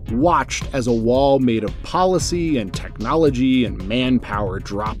 watched as a wall made of policy and technology and manpower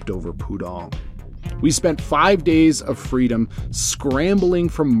dropped over Pudong. We spent 5 days of freedom scrambling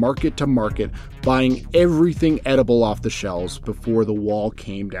from market to market, buying everything edible off the shelves before the wall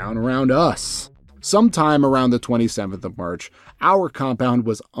came down around us. Sometime around the 27th of March, our compound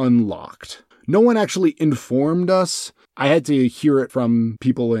was unlocked. No one actually informed us. I had to hear it from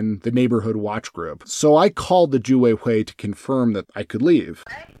people in the neighborhood watch group. So I called the Juweihui to confirm that I could leave.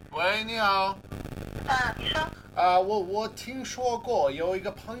 喂，你好。你说。我听说过有一个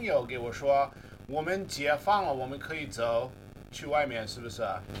朋友给我说，我们解放了，我们可以走，去外面，是不是？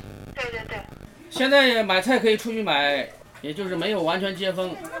对对对。现在买菜可以出去买，也就是没有完全解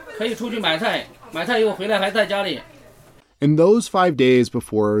封，可以出去买菜，买菜以后回来还在家里。In those 5 days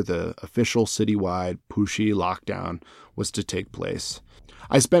before the official citywide Puxi lockdown was to take place,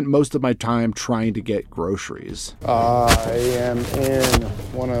 I spent most of my time trying to get groceries. I am in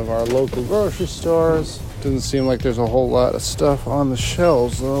one of our local grocery stores. Doesn't seem like there's a whole lot of stuff on the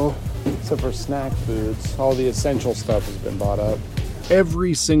shelves, though, except for snack foods. All the essential stuff has been bought up.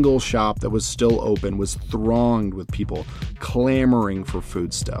 Every single shop that was still open was thronged with people clamoring for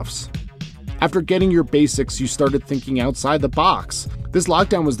foodstuffs. After getting your basics, you started thinking outside the box. This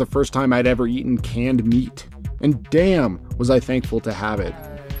lockdown was the first time I'd ever eaten canned meat. And damn, was I thankful to have it.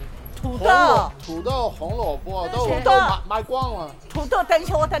 土豆，红萝卜都买光了。土豆，等一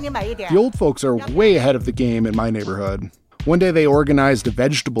下我带你买一点。 The old folks are way ahead of the game in my neighborhood. One day they organized a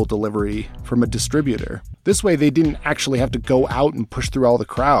vegetable delivery from a distributor. This way they didn't actually have to go out and push through all the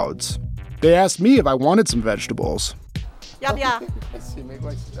crowds. They asked me if I wanted some vegetables. 要不要？没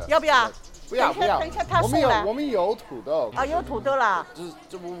关系的。要不要？不要不要，等一下他送来。我们有土豆。啊，有土豆了。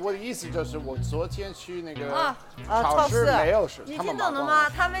我的意思就是，我昨天去那个超市没有是。你听懂了吗？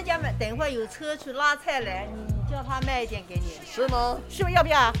他们家等一会儿有车去拉菜来，你叫他卖一点给你。是吗？是不是要不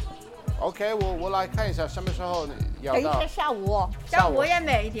要 ？OK， 我来看一下什么时候要到。等一下下午我也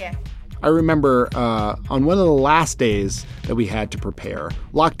买一点。I remember on one of the last days that we had to prepare,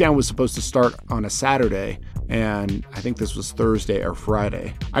 lockdown was supposed to start on a Saturday, and I think this was Thursday or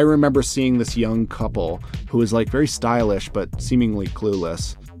Friday. I remember seeing this young couple who was like very stylish but seemingly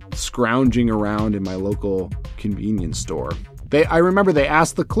clueless, scrounging around in my local convenience store. I remember they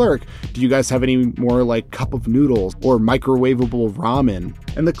asked the clerk, do you guys have any more like cup of noodles or microwavable ramen?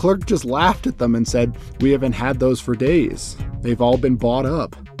 And the clerk just laughed at them and said, we haven't had those for days. They've all been bought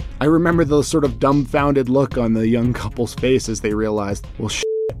up. I remember the sort of dumbfounded look on the young couple's face as they realized, well, shit,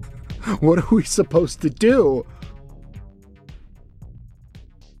 what are we supposed to do?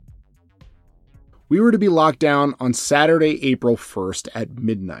 We were to be locked down on Saturday, April 1st at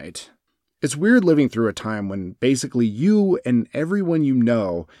midnight. It's weird living through a time when basically you and everyone you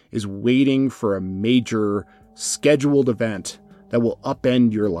know is waiting for a major scheduled event that will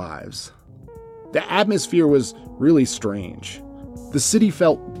upend your lives. The atmosphere was really strange. The city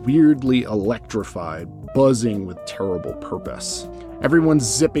felt weirdly electrified, buzzing with terrible purpose. Everyone's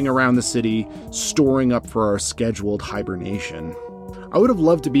zipping around the city, storing up for our scheduled hibernation. I would have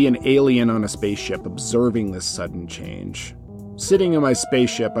loved to be an alien on a spaceship observing this sudden change. Sitting in my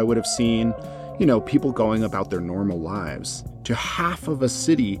spaceship, I would have seen, people going about their normal lives, to half of a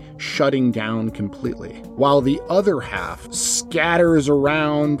city shutting down completely, while the other half scatters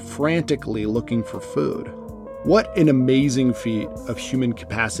around frantically looking for food. What an amazing feat of human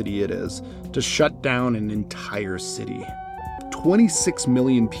capacity it is to shut down an entire city. 26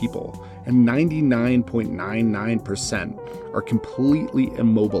 million people and 99.99% are completely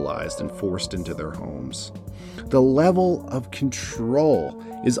immobilized and forced into their homes. The level of control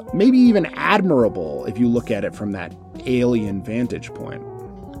is maybe even admirable if you look at it from that alien vantage point.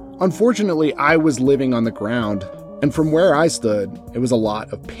 Unfortunately, I was living on the ground, and from where I stood, it was a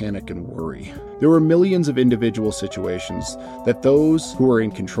lot of panic and worry. There were millions of individual situations that those who were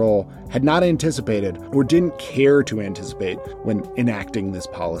in control had not anticipated or didn't care to anticipate when enacting this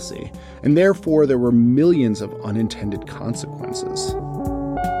policy, and therefore there were millions of unintended consequences.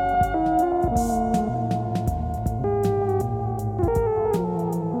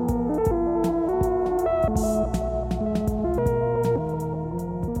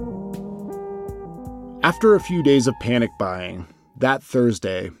 After a few days of panic buying, that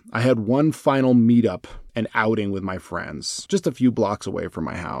Thursday, I had one final meetup and outing with my friends, just a few blocks away from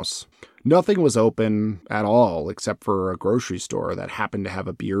my house. Nothing was open at all except for a grocery store that happened to have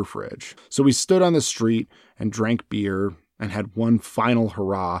a beer fridge. So we stood on the street and drank beer and had one final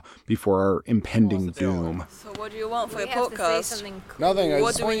hurrah before our impending doom. So what do you want for your podcast? Nothing.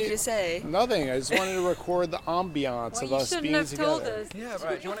 What do we need to say? Nothing. I just wanted to record the ambiance of us being together. Yeah,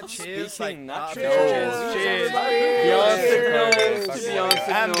 right. Do you want to cheers? Cheers.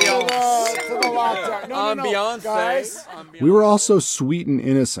 Ambiance. Guys. We were all so sweet and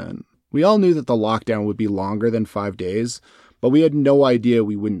innocent. We all knew that the lockdown would be longer than 5 days, but we had no idea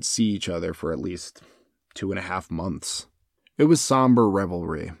we wouldn't see each other for at least 2.5 months. It was somber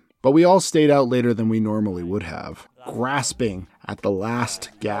revelry, but we all stayed out later than we normally would have, grasping at the last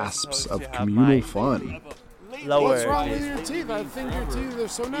gasps of communal fun. What's wrong with your teeth? I think your teeth are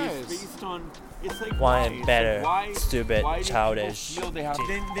so nice. One better, stupid, childish. You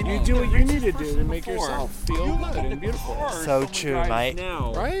do what you need to do to make yourself feel good and beautiful. So true, mate.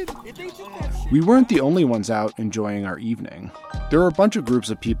 Right? We weren't the only ones out enjoying our evening. There were a bunch of groups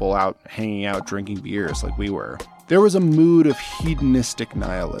of people out hanging out drinking beers like we were. There was a mood of hedonistic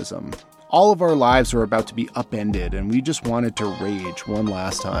nihilism. All of our lives were about to be upended, and we just wanted to rage one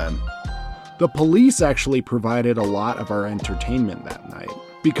last time. The police actually provided a lot of our entertainment that night.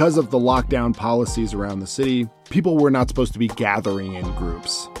 Because of the lockdown policies around the city, people were not supposed to be gathering in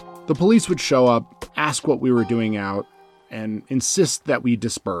groups. The police would show up, ask what we were doing out, and insist that we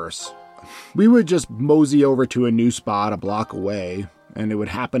disperse. We would just mosey over to a new spot a block away, and it would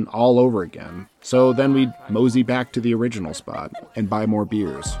happen all over again. So then we'd mosey back to the original spot and buy more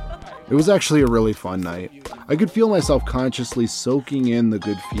beers. It was actually a really fun night. I could feel myself consciously soaking in the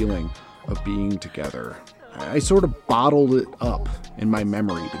good feeling of being together. I sort of bottled it up in my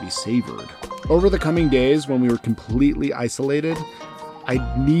memory to be savored. Over the coming days, when we were completely isolated,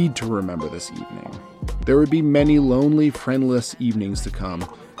 I'd need to remember this evening. There would be many lonely, friendless evenings to come,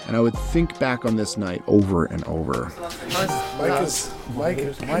 and I would think back on this night over and over. Mike is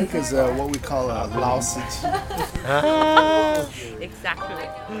what we call a lausage. Exactly.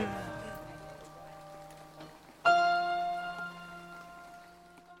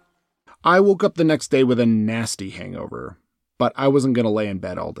 I woke up the next day with a nasty hangover, but I wasn't going to lay in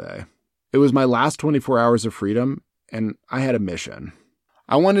bed all day. It was my last 24 hours of freedom, and I had a mission.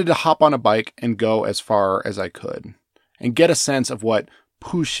 I wanted to hop on a bike and go as far as I could, and get a sense of what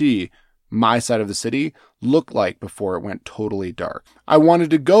Puxi, my side of the city, looked like before it went totally dark. I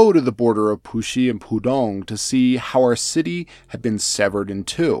wanted to go to the border of Puxi and Pudong to see how our city had been severed in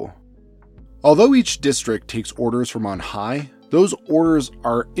two. Although each district takes orders from on high, those orders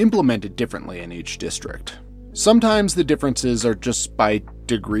are implemented differently in each district. Sometimes the differences are just by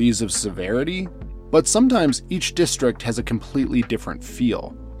degrees of severity, but sometimes each district has a completely different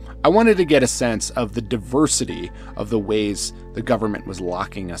feel. I wanted to get a sense of the diversity of the ways the government was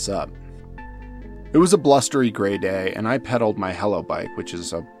locking us up. It was a blustery gray day, and I pedaled my Hello Bike, which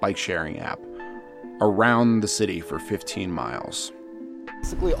is a bike-sharing app, around the city for 15 miles.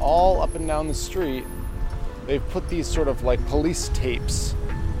 Basically all up and down the street, they've put these sort of like police tapes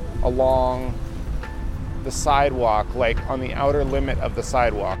along the sidewalk, like on the outer limit of the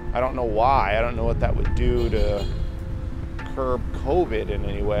sidewalk. I don't know why. I don't know what that would do to curb COVID in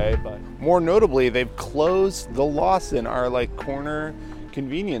any way, but more notably, they've closed the Lawson, our like corner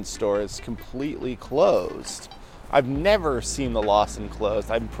convenience store is completely closed. I've never seen the Lawson closed.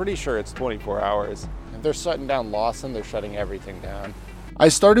 I'm pretty sure it's 24 hours. If they're shutting down Lawson, they're shutting everything down. I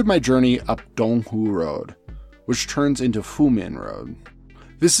started my journey up Donghu Road, which turns into Fumin Road.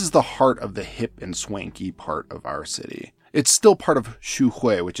 This is the heart of the hip and swanky part of our city. It's still part of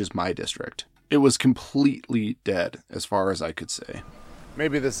Xuhui, which is my district. It was completely dead, as far as I could say.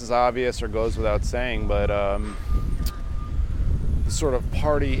 Maybe this is obvious or goes without saying, but the sort of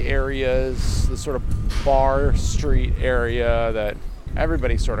party areas, the sort of bar street area that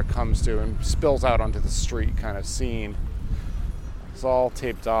everybody sort of comes to and spills out onto the street kind of scene. It's all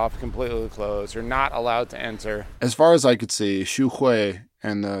taped off, completely closed. You're not allowed to enter. As far as I could see, Xuhui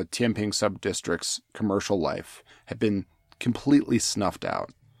and the Tianping sub-district's commercial life had been completely snuffed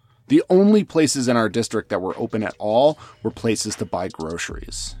out. The only places in our district that were open at all were places to buy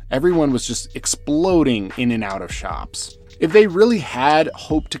groceries. Everyone was just exploding in and out of shops. If they really had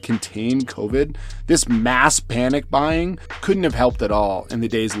hoped to contain COVID, this mass panic buying couldn't have helped at all in the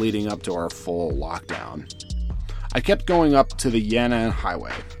days leading up to our full lockdown. I kept going up to the Yan'an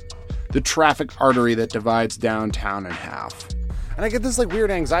Highway, the traffic artery that divides downtown in half. And I get this like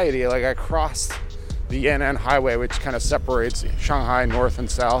weird anxiety, like I crossed the Yan'an Highway, which kind of separates Shanghai north and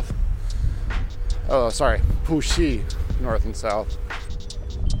south. Oh, sorry, Puxi north and south.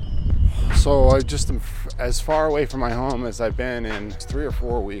 So I just am as far away from my home as I've been in 3 or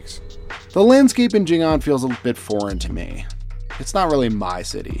 4 weeks. The landscape in Jing'an feels a bit foreign to me. It's not really my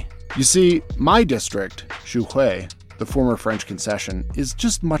city. You see, my district, Xuhui, the former French concession, is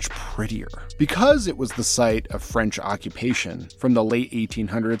just much prettier. Because it was the site of French occupation from the late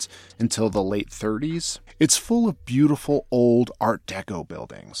 1800s until the late 30s, it's full of beautiful old Art Deco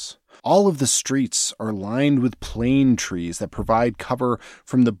buildings. All of the streets are lined with plane trees that provide cover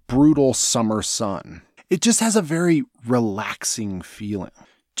from the brutal summer sun. It just has a very relaxing feeling.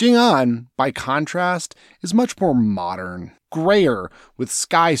 Jing'an, by contrast, is much more modern, grayer, with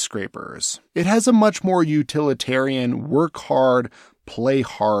skyscrapers. It has a much more utilitarian, work hard, play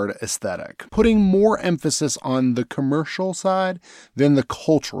hard aesthetic, putting more emphasis on the commercial side than the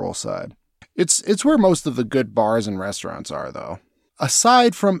cultural side. It's where most of the good bars and restaurants are, though.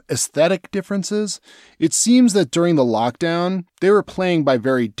 Aside from aesthetic differences, it seems that during the lockdown, they were playing by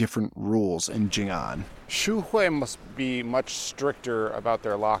very different rules in Jing'an. Xuhui must be much stricter about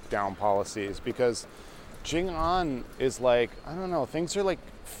their lockdown policies because Jing'an is like, I don't know, things are like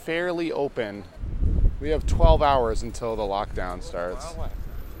fairly open. We have 12 hours until the lockdown starts.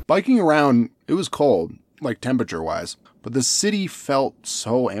 Biking around, it was cold, like temperature-wise, but the city felt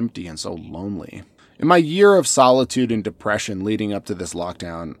so empty and so lonely. In my year of solitude and depression leading up to this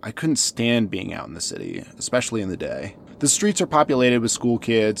lockdown, I couldn't stand being out in the city, especially in the day. The streets are populated with school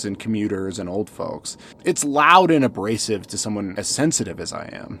kids and commuters and old folks. It's loud and abrasive to someone as sensitive as I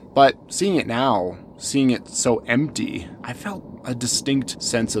am. But seeing it now, seeing it so empty, I felt a distinct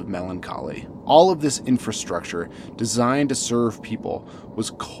sense of melancholy. All of this infrastructure designed to serve people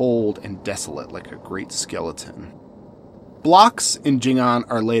was cold and desolate like a great skeleton. Blocks in Jing'an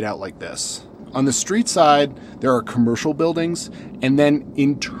are laid out like this. On the street side, there are commercial buildings, and then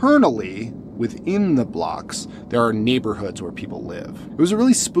internally, within the blocks, there are neighborhoods where people live. It was a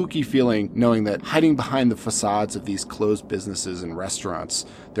really spooky feeling knowing that hiding behind the facades of these closed businesses and restaurants,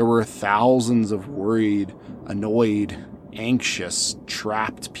 there were thousands of worried, annoyed, anxious,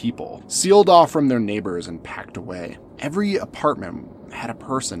 trapped people, sealed off from their neighbors and packed away. Every apartment had a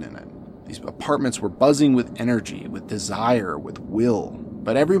person in it. These apartments were buzzing with energy, with desire, with will.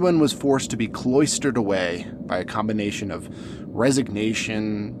 But everyone was forced to be cloistered away by a combination of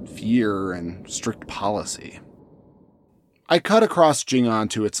resignation, fear, and strict policy. I cut across Jing'an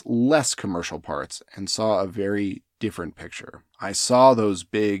to its less commercial parts and saw a very different picture. I saw those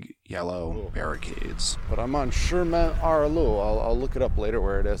big yellow barricades. But I'm on Shimen Arlu. I'll look it up later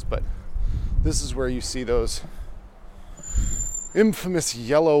where it is, but this is where you see those infamous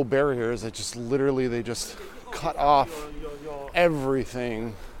yellow barriers that just literally, they just cut off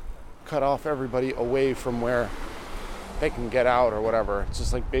everything, cut off everybody away from where they can get out or whatever. It's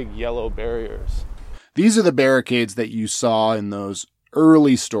just like big yellow barriers. These are the barricades that you saw in those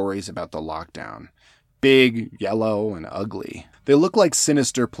early stories about the lockdown. Big, yellow, and ugly. They look like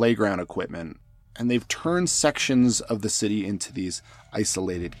sinister playground equipment, and they've turned sections of the city into these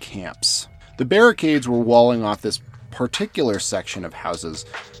isolated camps. The barricades were walling off this particular section of houses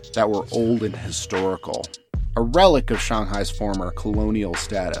that were old and historical, a relic of Shanghai's former colonial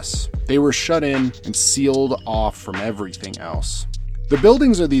status. They were shut in and sealed off from everything else. The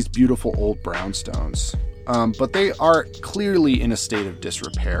buildings are these beautiful old brownstones, but they are clearly in a state of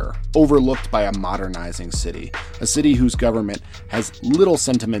disrepair, overlooked by a modernizing city, a city whose government has little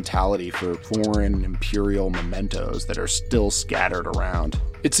sentimentality for foreign imperial mementos that are still scattered around.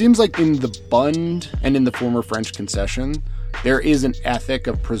 It seems like in the Bund and in the former French concession, there is an ethic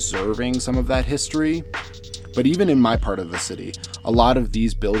of preserving some of that history. But even in my part of the city, a lot of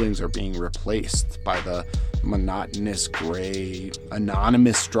these buildings are being replaced by the monotonous, gray,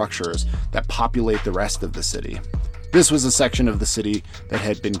 anonymous structures that populate the rest of the city. This was a section of the city that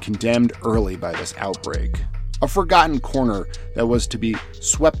had been condemned early by this outbreak. A forgotten corner that was to be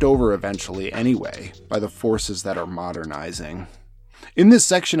swept over eventually anyway by the forces that are modernizing. In this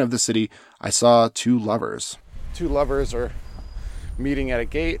section of the city, I saw two lovers. Two lovers are meeting at a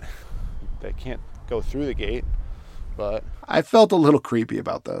gate. They can't go through the gate, but I felt a little creepy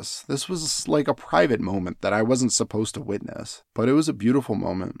about this. This was like a private moment that I wasn't supposed to witness, but it was a beautiful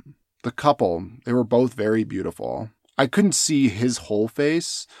moment. The couple, they were both very beautiful. I couldn't see his whole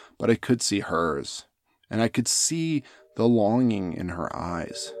face, but I could see hers, and I could see the longing in her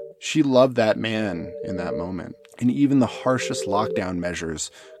eyes. She loved that man in that moment, and even the harshest lockdown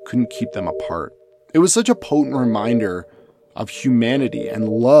measures couldn't keep them apart. It was such a potent reminder of humanity and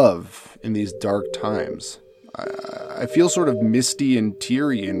love in these dark times. I feel sort of misty and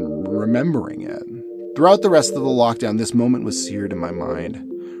teary in remembering it. Throughout the rest of the lockdown, this moment was seared in my mind,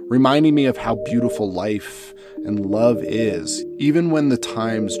 reminding me of how beautiful life and love is, even when the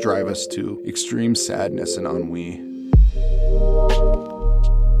times drive us to extreme sadness and ennui.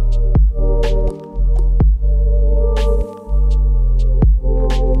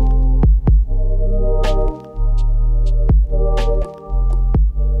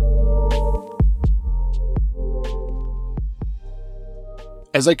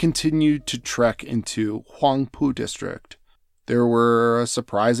 As I continued to trek into Huangpu District, there were a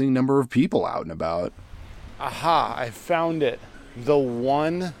surprising number of people out and about. Aha, I found it. The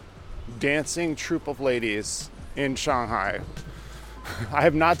one dancing troupe of ladies in Shanghai. I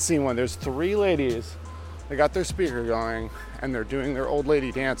have not seen one. There's 3 ladies. They got their speaker going and they're doing their old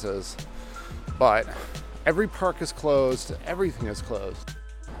lady dances. But every park is closed. Everything is closed.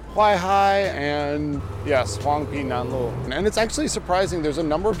 Huaihai and yes, Huangpi Nanlu. And it's actually surprising. There's a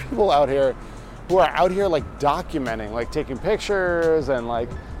number of people out here who are out here like documenting, like taking pictures and like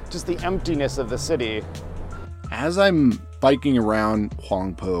just the emptiness of the city. As I'm biking around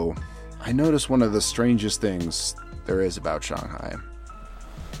Huangpu, I noticed one of the strangest things there is about Shanghai.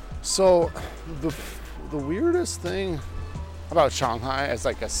 So the weirdest thing about Shanghai as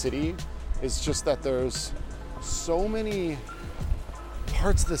like a city is just that there's so many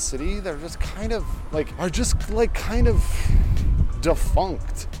parts of the city that are just kind of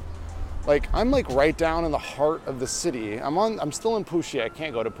defunct. Like I'm like right down in the heart of the city. I'm still in Puxi. I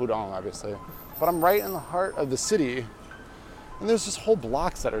can't go to Pudong obviously, but I'm right in the heart of the city, and there's just whole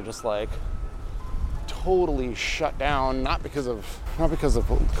blocks that are just like totally shut down, not because of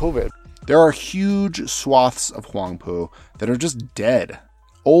COVID. There are huge swaths of Huangpu that are just dead,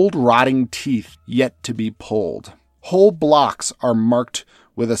 old rotting teeth yet to be pulled. Whole blocks are marked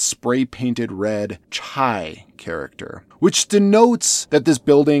with a spray-painted red Chai character, which denotes that this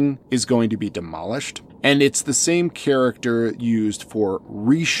building is going to be demolished. And it's the same character used for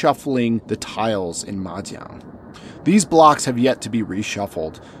reshuffling the tiles in Majiang. These blocks have yet to be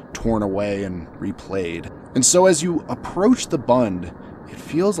reshuffled, torn away, and replayed. And so as you approach the Bund, it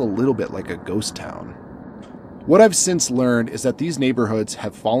feels a little bit like a ghost town. What I've since learned is that these neighborhoods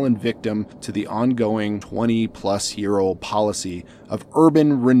have fallen victim to the ongoing 20-plus-year-old policy of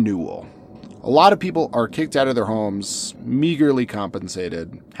urban renewal. A lot of people are kicked out of their homes, meagerly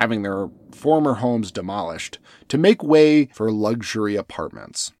compensated, having their former homes demolished, to make way for luxury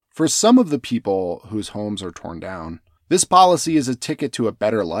apartments. For some of the people whose homes are torn down, this policy is a ticket to a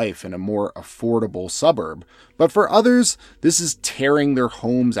better life in a more affordable suburb, but for others, this is tearing their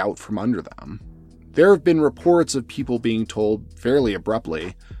homes out from under them. There have been reports of people being told fairly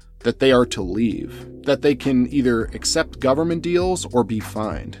abruptly that they are to leave, that they can either accept government deals or be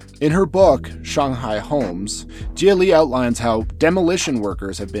fined. In her book, Shanghai Homes, Jie Li outlines how demolition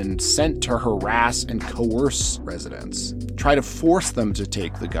workers have been sent to harass and coerce residents, try to force them to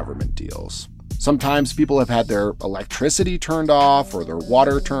take the government deals. Sometimes people have had their electricity turned off or their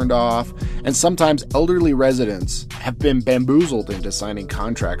water turned off, and sometimes elderly residents have been bamboozled into signing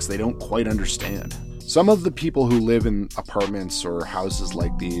contracts they don't quite understand. Some of the people who live in apartments or houses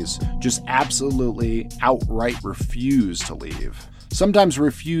like these just absolutely outright refuse to leave, sometimes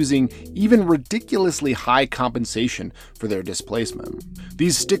refusing even ridiculously high compensation for their displacement.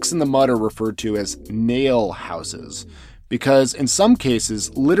 These sticks in the mud are referred to as nail houses, because in some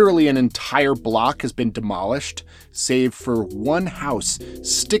cases, literally an entire block has been demolished, save for one house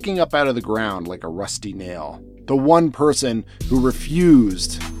sticking up out of the ground like a rusty nail. The one person who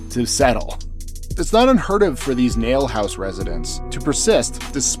refused to settle. It's not unheard of for these nail house residents to persist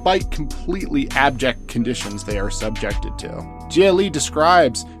despite completely abject conditions they are subjected to. Jie Li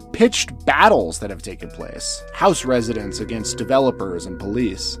describes pitched battles that have taken place, house residents against developers and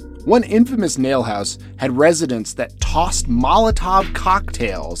police. One infamous nail house had residents that tossed Molotov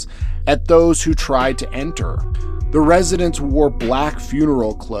cocktails at those who tried to enter. The residents wore black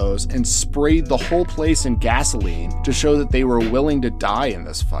funeral clothes and sprayed the whole place in gasoline to show that they were willing to die in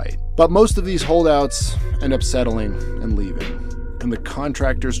this fight. But most of these holdouts end up settling and leaving. and the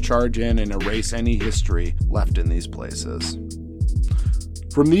contractors charge in and erase any history left in these places.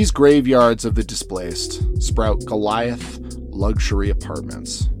 From these graveyards of the displaced sprout Goliath luxury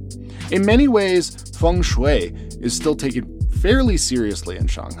apartments. In many ways, feng shui is still taken fairly seriously in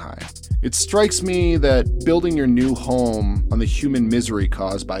Shanghai. It strikes me that building your new home on the human misery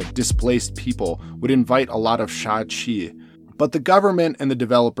caused by displaced people would invite a lot of sha qi. But the government and the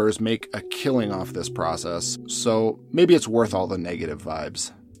developers make a killing off this process, so maybe it's worth all the negative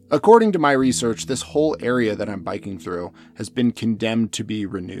vibes. According to my research, this whole area that I'm biking through has been condemned to be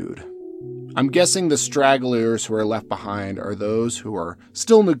renewed. I'm guessing the stragglers who are left behind are those who are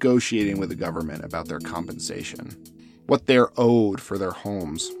still negotiating with the government about their compensation, what they're owed for their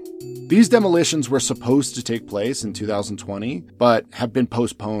homes. These demolitions were supposed to take place in 2020, but have been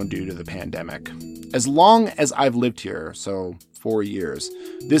postponed due to the pandemic. As long as I've lived here, so 4 years,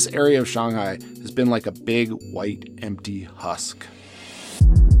 this area of Shanghai has been like a big, white, empty husk.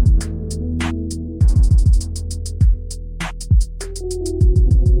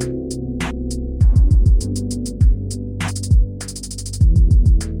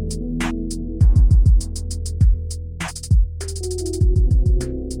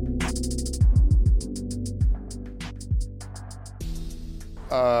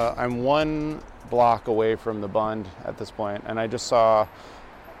 I'm 1 block away from the Bund at this point, and I just saw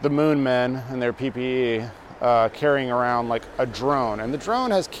the Moon Men and their PPE carrying around like a drone. And the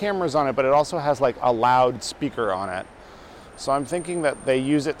drone has cameras on it, but it also has like a loud speaker on it. So I'm thinking that they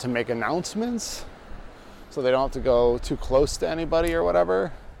use it to make announcements so they don't have to go too close to anybody or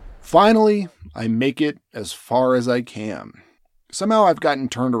whatever. Finally, I make it as far as I can. Somehow I've gotten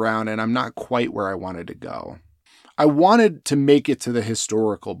turned around and I'm not quite where I wanted to go. I wanted to make it to the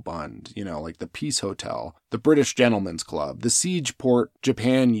historical Bund, like the Peace Hotel, the British Gentlemen's Club, the siege port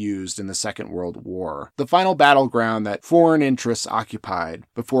Japan used in the Second World War, the final battleground that foreign interests occupied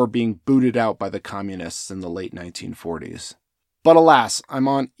before being booted out by the communists in the late 1940s. But alas, I'm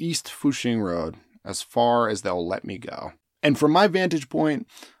on East Fuxing Road, as far as they'll let me go. And from my vantage point,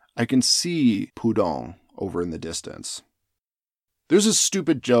 I can see Pudong over in the distance. There's a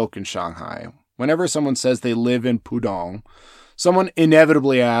stupid joke in Shanghai. Whenever someone says they live in Pudong, someone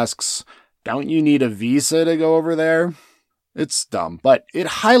inevitably asks, "Don't you need a visa to go over there?" It's dumb, but it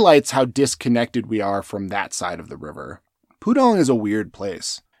highlights how disconnected we are from that side of the river. Pudong is a weird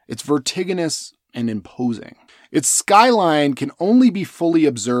place. It's vertiginous and imposing. Its skyline can only be fully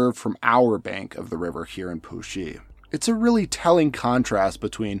observed from our bank of the river here in Puxi. It's a really telling contrast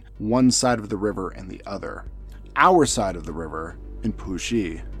between one side of the river and the other. Our side of the river, in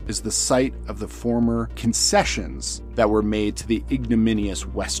Puxi, is the site of the former concessions that were made to the ignominious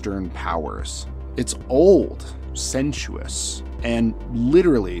Western powers. It's old, sensuous, and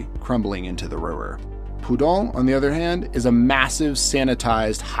literally crumbling into the river. Pudong, on the other hand, is a massive,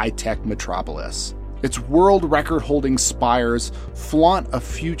 sanitized, high-tech metropolis. Its world record-holding spires flaunt a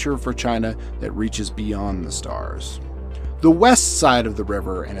future for China that reaches beyond the stars. The west side of the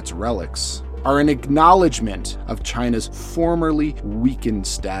river and its relics are an acknowledgement of China's formerly weakened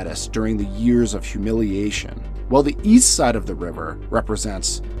status during the years of humiliation, while the east side of the river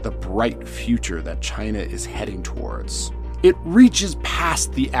represents the bright future that China is heading towards. It reaches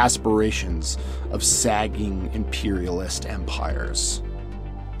past the aspirations of sagging imperialist empires.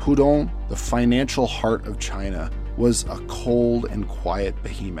 Pudong, the financial heart of China, was a cold and quiet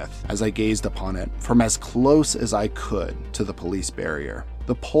behemoth as I gazed upon it from as close as I could to the police barrier.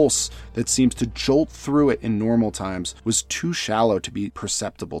 The pulse that seems to jolt through it in normal times was too shallow to be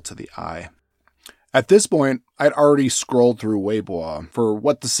perceptible to the eye. At this point, I'd already scrolled through Weibo for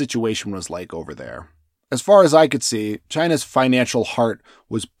what the situation was like over there. As far as I could see, China's financial heart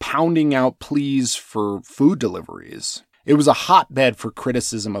was pounding out pleas for food deliveries. It was a hotbed for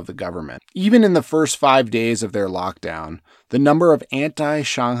criticism of the government. Even in the first 5 days of their lockdown, the number of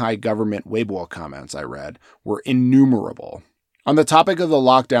anti-Shanghai government Weibo comments I read were innumerable. On the topic of the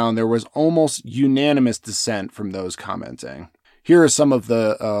lockdown, there was almost unanimous dissent from those commenting. Here are some of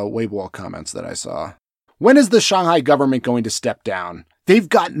the Weibo comments that I saw. When is the Shanghai government going to step down? They've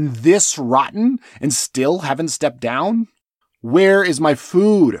gotten this rotten and still haven't stepped down? Where is my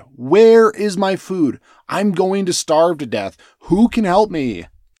food? Where is my food? I'm going to starve to death. Who can help me?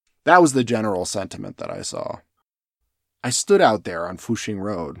 That was the general sentiment that I saw. I stood out there on Fuxing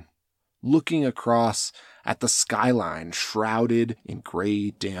Road, looking across at the skyline shrouded in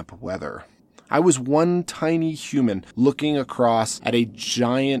gray, damp weather. I was one tiny human looking across at a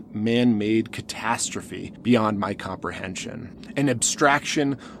giant man-made catastrophe beyond my comprehension, an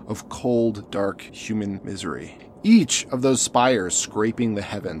abstraction of cold, dark human misery. Each of those spires scraping the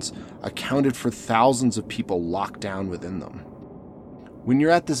heavens accounted for thousands of people locked down within them. When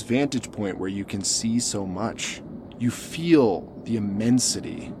you're at this vantage point where you can see so much, you feel the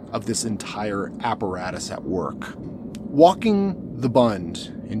immensity of this entire apparatus at work. Walking the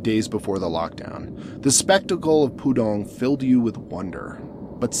Bund in days before the lockdown, the spectacle of Pudong filled you with wonder,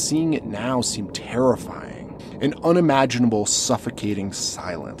 but seeing it now seemed terrifying, an unimaginable, suffocating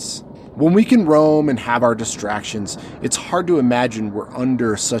silence. When we can roam and have our distractions, it's hard to imagine we're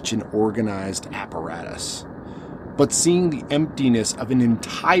under such an organized apparatus. But seeing the emptiness of an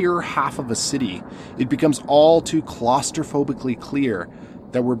entire half of a city, it becomes all too claustrophobically clear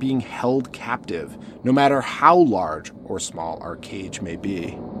that we're being held captive, no matter how large or small our cage may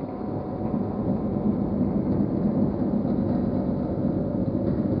be.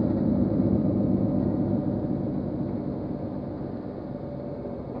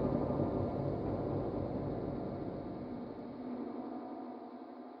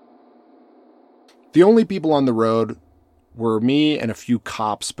 The only people on the road were me and a few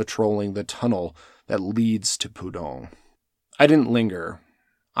cops patrolling the tunnel that leads to Pudong. I didn't linger.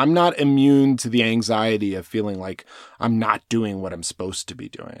 I'm not immune to the anxiety of feeling like I'm not doing what I'm supposed to be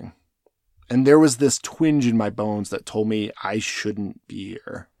doing. And there was this twinge in my bones that told me I shouldn't be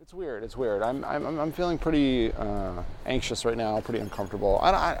here. It's weird. I'm feeling pretty anxious right now, pretty uncomfortable.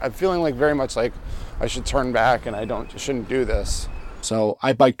 I'm feeling like very much like I should turn back and I shouldn't do this. So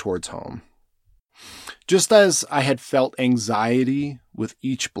I biked towards home. Just as I had felt anxiety with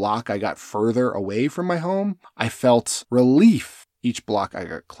each block I got further away from my home, I felt relief each block I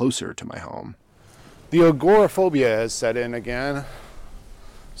got closer to my home. The agoraphobia has set in again.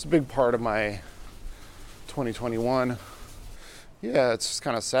 It's a big part of my 2021. Yeah, it's just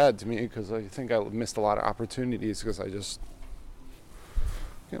kind of sad to me because I think I missed a lot of opportunities because I just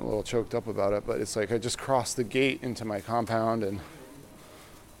get a little choked up about it. But it's like I just crossed the gate into my compound and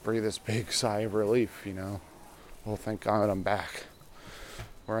breathe this big sigh of relief, you know. Well, thank God I'm back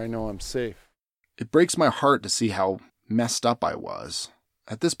where I know I'm safe. It breaks my heart to see how messed up I was.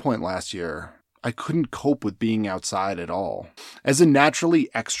 At this point last year, I couldn't cope with being outside at all. As a naturally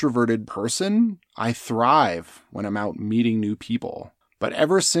extroverted person, I thrive when I'm out meeting new people. But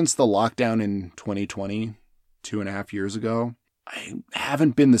ever since the lockdown in 2020, 2.5 years ago, I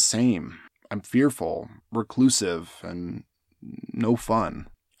haven't been the same. I'm fearful, reclusive, and no fun.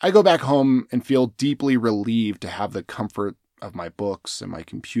 I go back home and feel deeply relieved to have the comfort of my books and my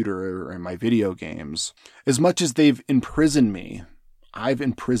computer and my video games. As much as they've imprisoned me, I've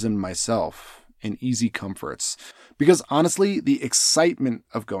imprisoned myself in easy comforts. Because honestly, the excitement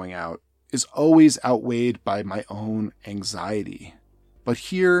of going out is always outweighed by my own anxiety. But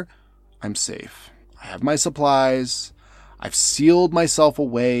here, I'm safe. I have my supplies, I've sealed myself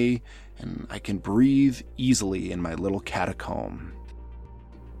away, and I can breathe easily in my little catacomb.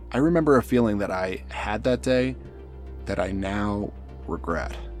 I remember a feeling that I had that day that I now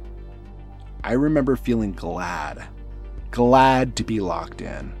regret. I remember feeling glad to be locked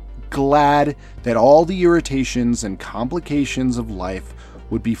in, glad that all the irritations and complications of life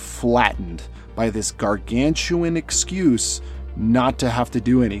would be flattened by this gargantuan excuse not to have to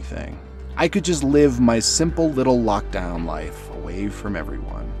do anything. I could just live my simple little lockdown life away from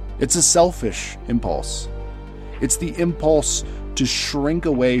everyone. It's a selfish impulse. It's the impulse to shrink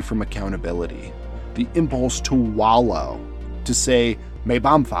away from accountability, the impulse to wallow, to say, "没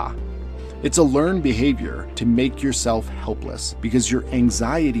办法." It's a learned behavior to make yourself helpless because your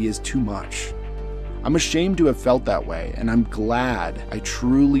anxiety is too much. I'm ashamed to have felt that way, and I'm glad I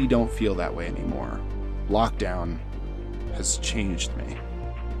truly don't feel that way anymore. Lockdown has changed me.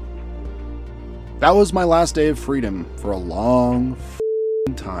 That was my last day of freedom for a long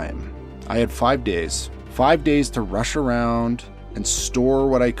time. I had 5 days. 5 days to rush around and store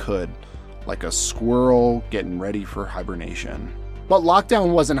what I could, like a squirrel getting ready for hibernation. But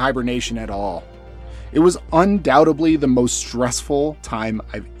lockdown wasn't hibernation at all. It was undoubtedly the most stressful time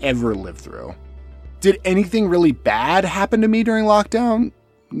I've ever lived through. Did anything really bad happen to me during lockdown?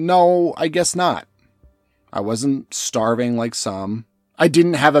 No, I guess not. I wasn't starving like some. I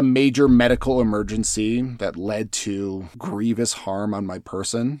didn't have a major medical emergency that led to grievous harm on my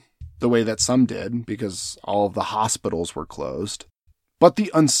person, the way that some did because all of the hospitals were closed. But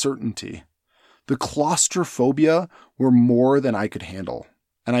the uncertainty, the claustrophobia were more than I could handle,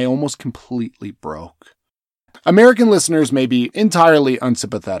 and I almost completely broke. American listeners may be entirely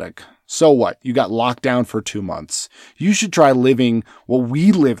unsympathetic. So what? You got locked down for 2 months. You should try living what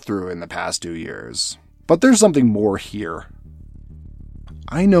we lived through in the past 2 years. But there's something more here.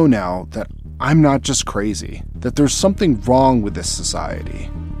 I know now that I'm not just crazy, that there's something wrong with this society.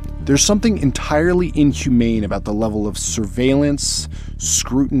 There's something entirely inhumane about the level of surveillance,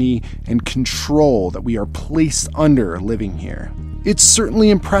 scrutiny, and control that we are placed under living here. It's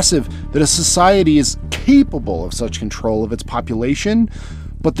certainly impressive that a society is capable of such control of its population,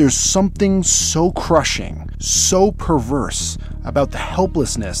 but there's something so crushing, so perverse about the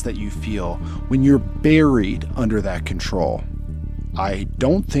helplessness that you feel when you're buried under that control. I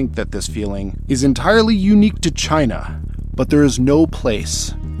don't think that this feeling is entirely unique to China, but there is no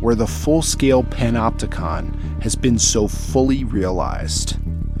place where the full-scale panopticon has been so fully realized.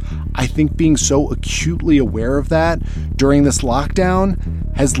 I think being so acutely aware of that during this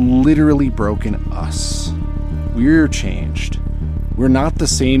lockdown has literally broken us. We're changed. We're not the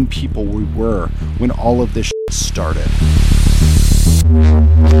same people we were when all of this shit started.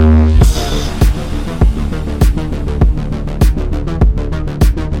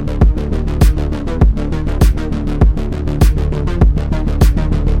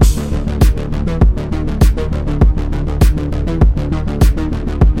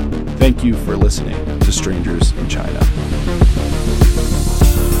 Thank you for listening to Strangers in China.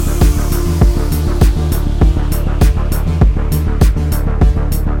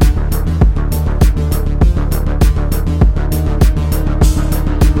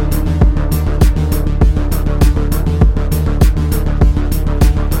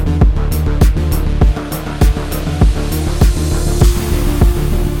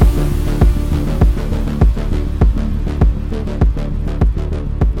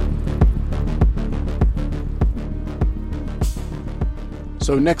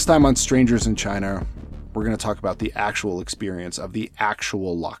 So next time on Strangers in China, we're going to talk about the actual experience of the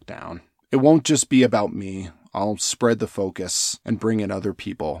actual lockdown. It won't just be about me. I'll spread the focus and bring in other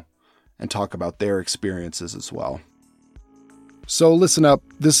people and talk about their experiences as well. So listen up.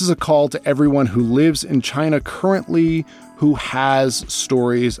 This is a call to everyone who lives in China currently who has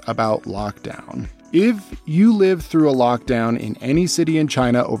stories about lockdown. If you lived through a lockdown in any city in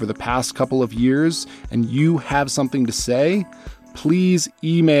China over the past couple of years and you have something to say, please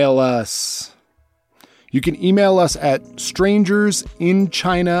email us. You can email us at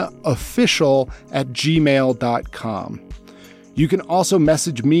strangersinchinaofficial@gmail.com. You can also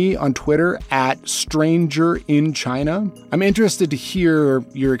message me on Twitter at strangerinchina. I'm interested to hear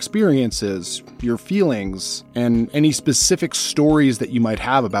your experiences, your feelings, and any specific stories that you might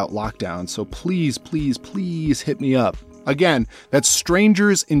have about lockdown. So please, please, please hit me up. Again, that's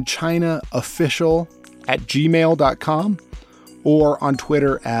strangersinchinaofficial@gmail.com. or on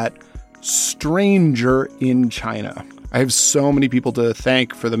Twitter at strangerinchina. I have so many people to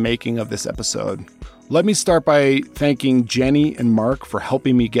thank for the making of this episode. Let me start by thanking Jenny and Mark for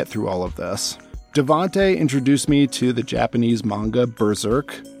helping me get through all of this. Devante introduced me to the Japanese manga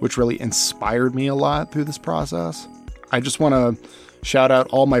Berserk, which really inspired me a lot through this process. I just want to shout out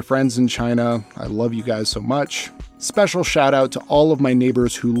all my friends in China. I love you guys so much. Special shout out to all of my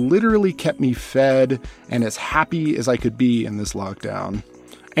neighbors who literally kept me fed and as happy as I could be in this lockdown.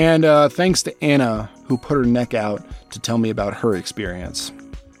 And thanks to Anna, who put her neck out to tell me about her experience.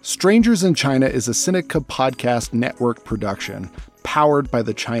 Strangers in China is a Sinica Podcast Network production, powered by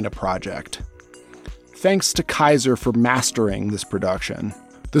the China Project. Thanks to Kaiser for mastering this production.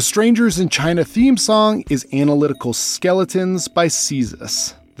 The Strangers in China theme song is Analytical Skeletons by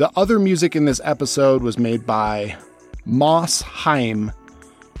Cezus. The other music in this episode was made by Moss Heim,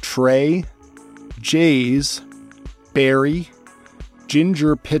 Trey, Jays, Barry,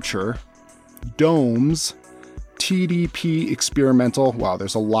 Ginger Pitcher, Domes, TDP Experimental. Wow,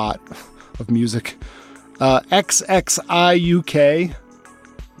 there's a lot of music. XXIUK,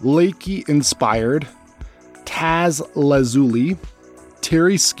 Lakey Inspired, Taz Lazuli,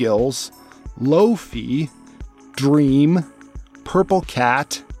 Terry Skills, Lofi, Dream, Purple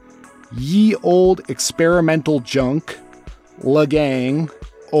Cat, Ye Old Experimental Junk, Lagang,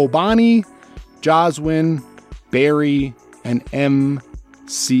 Obani, Joswin, Barry, and MCV.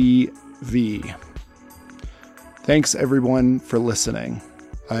 Thanks everyone for listening,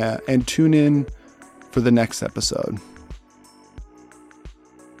 and tune in for the next episode.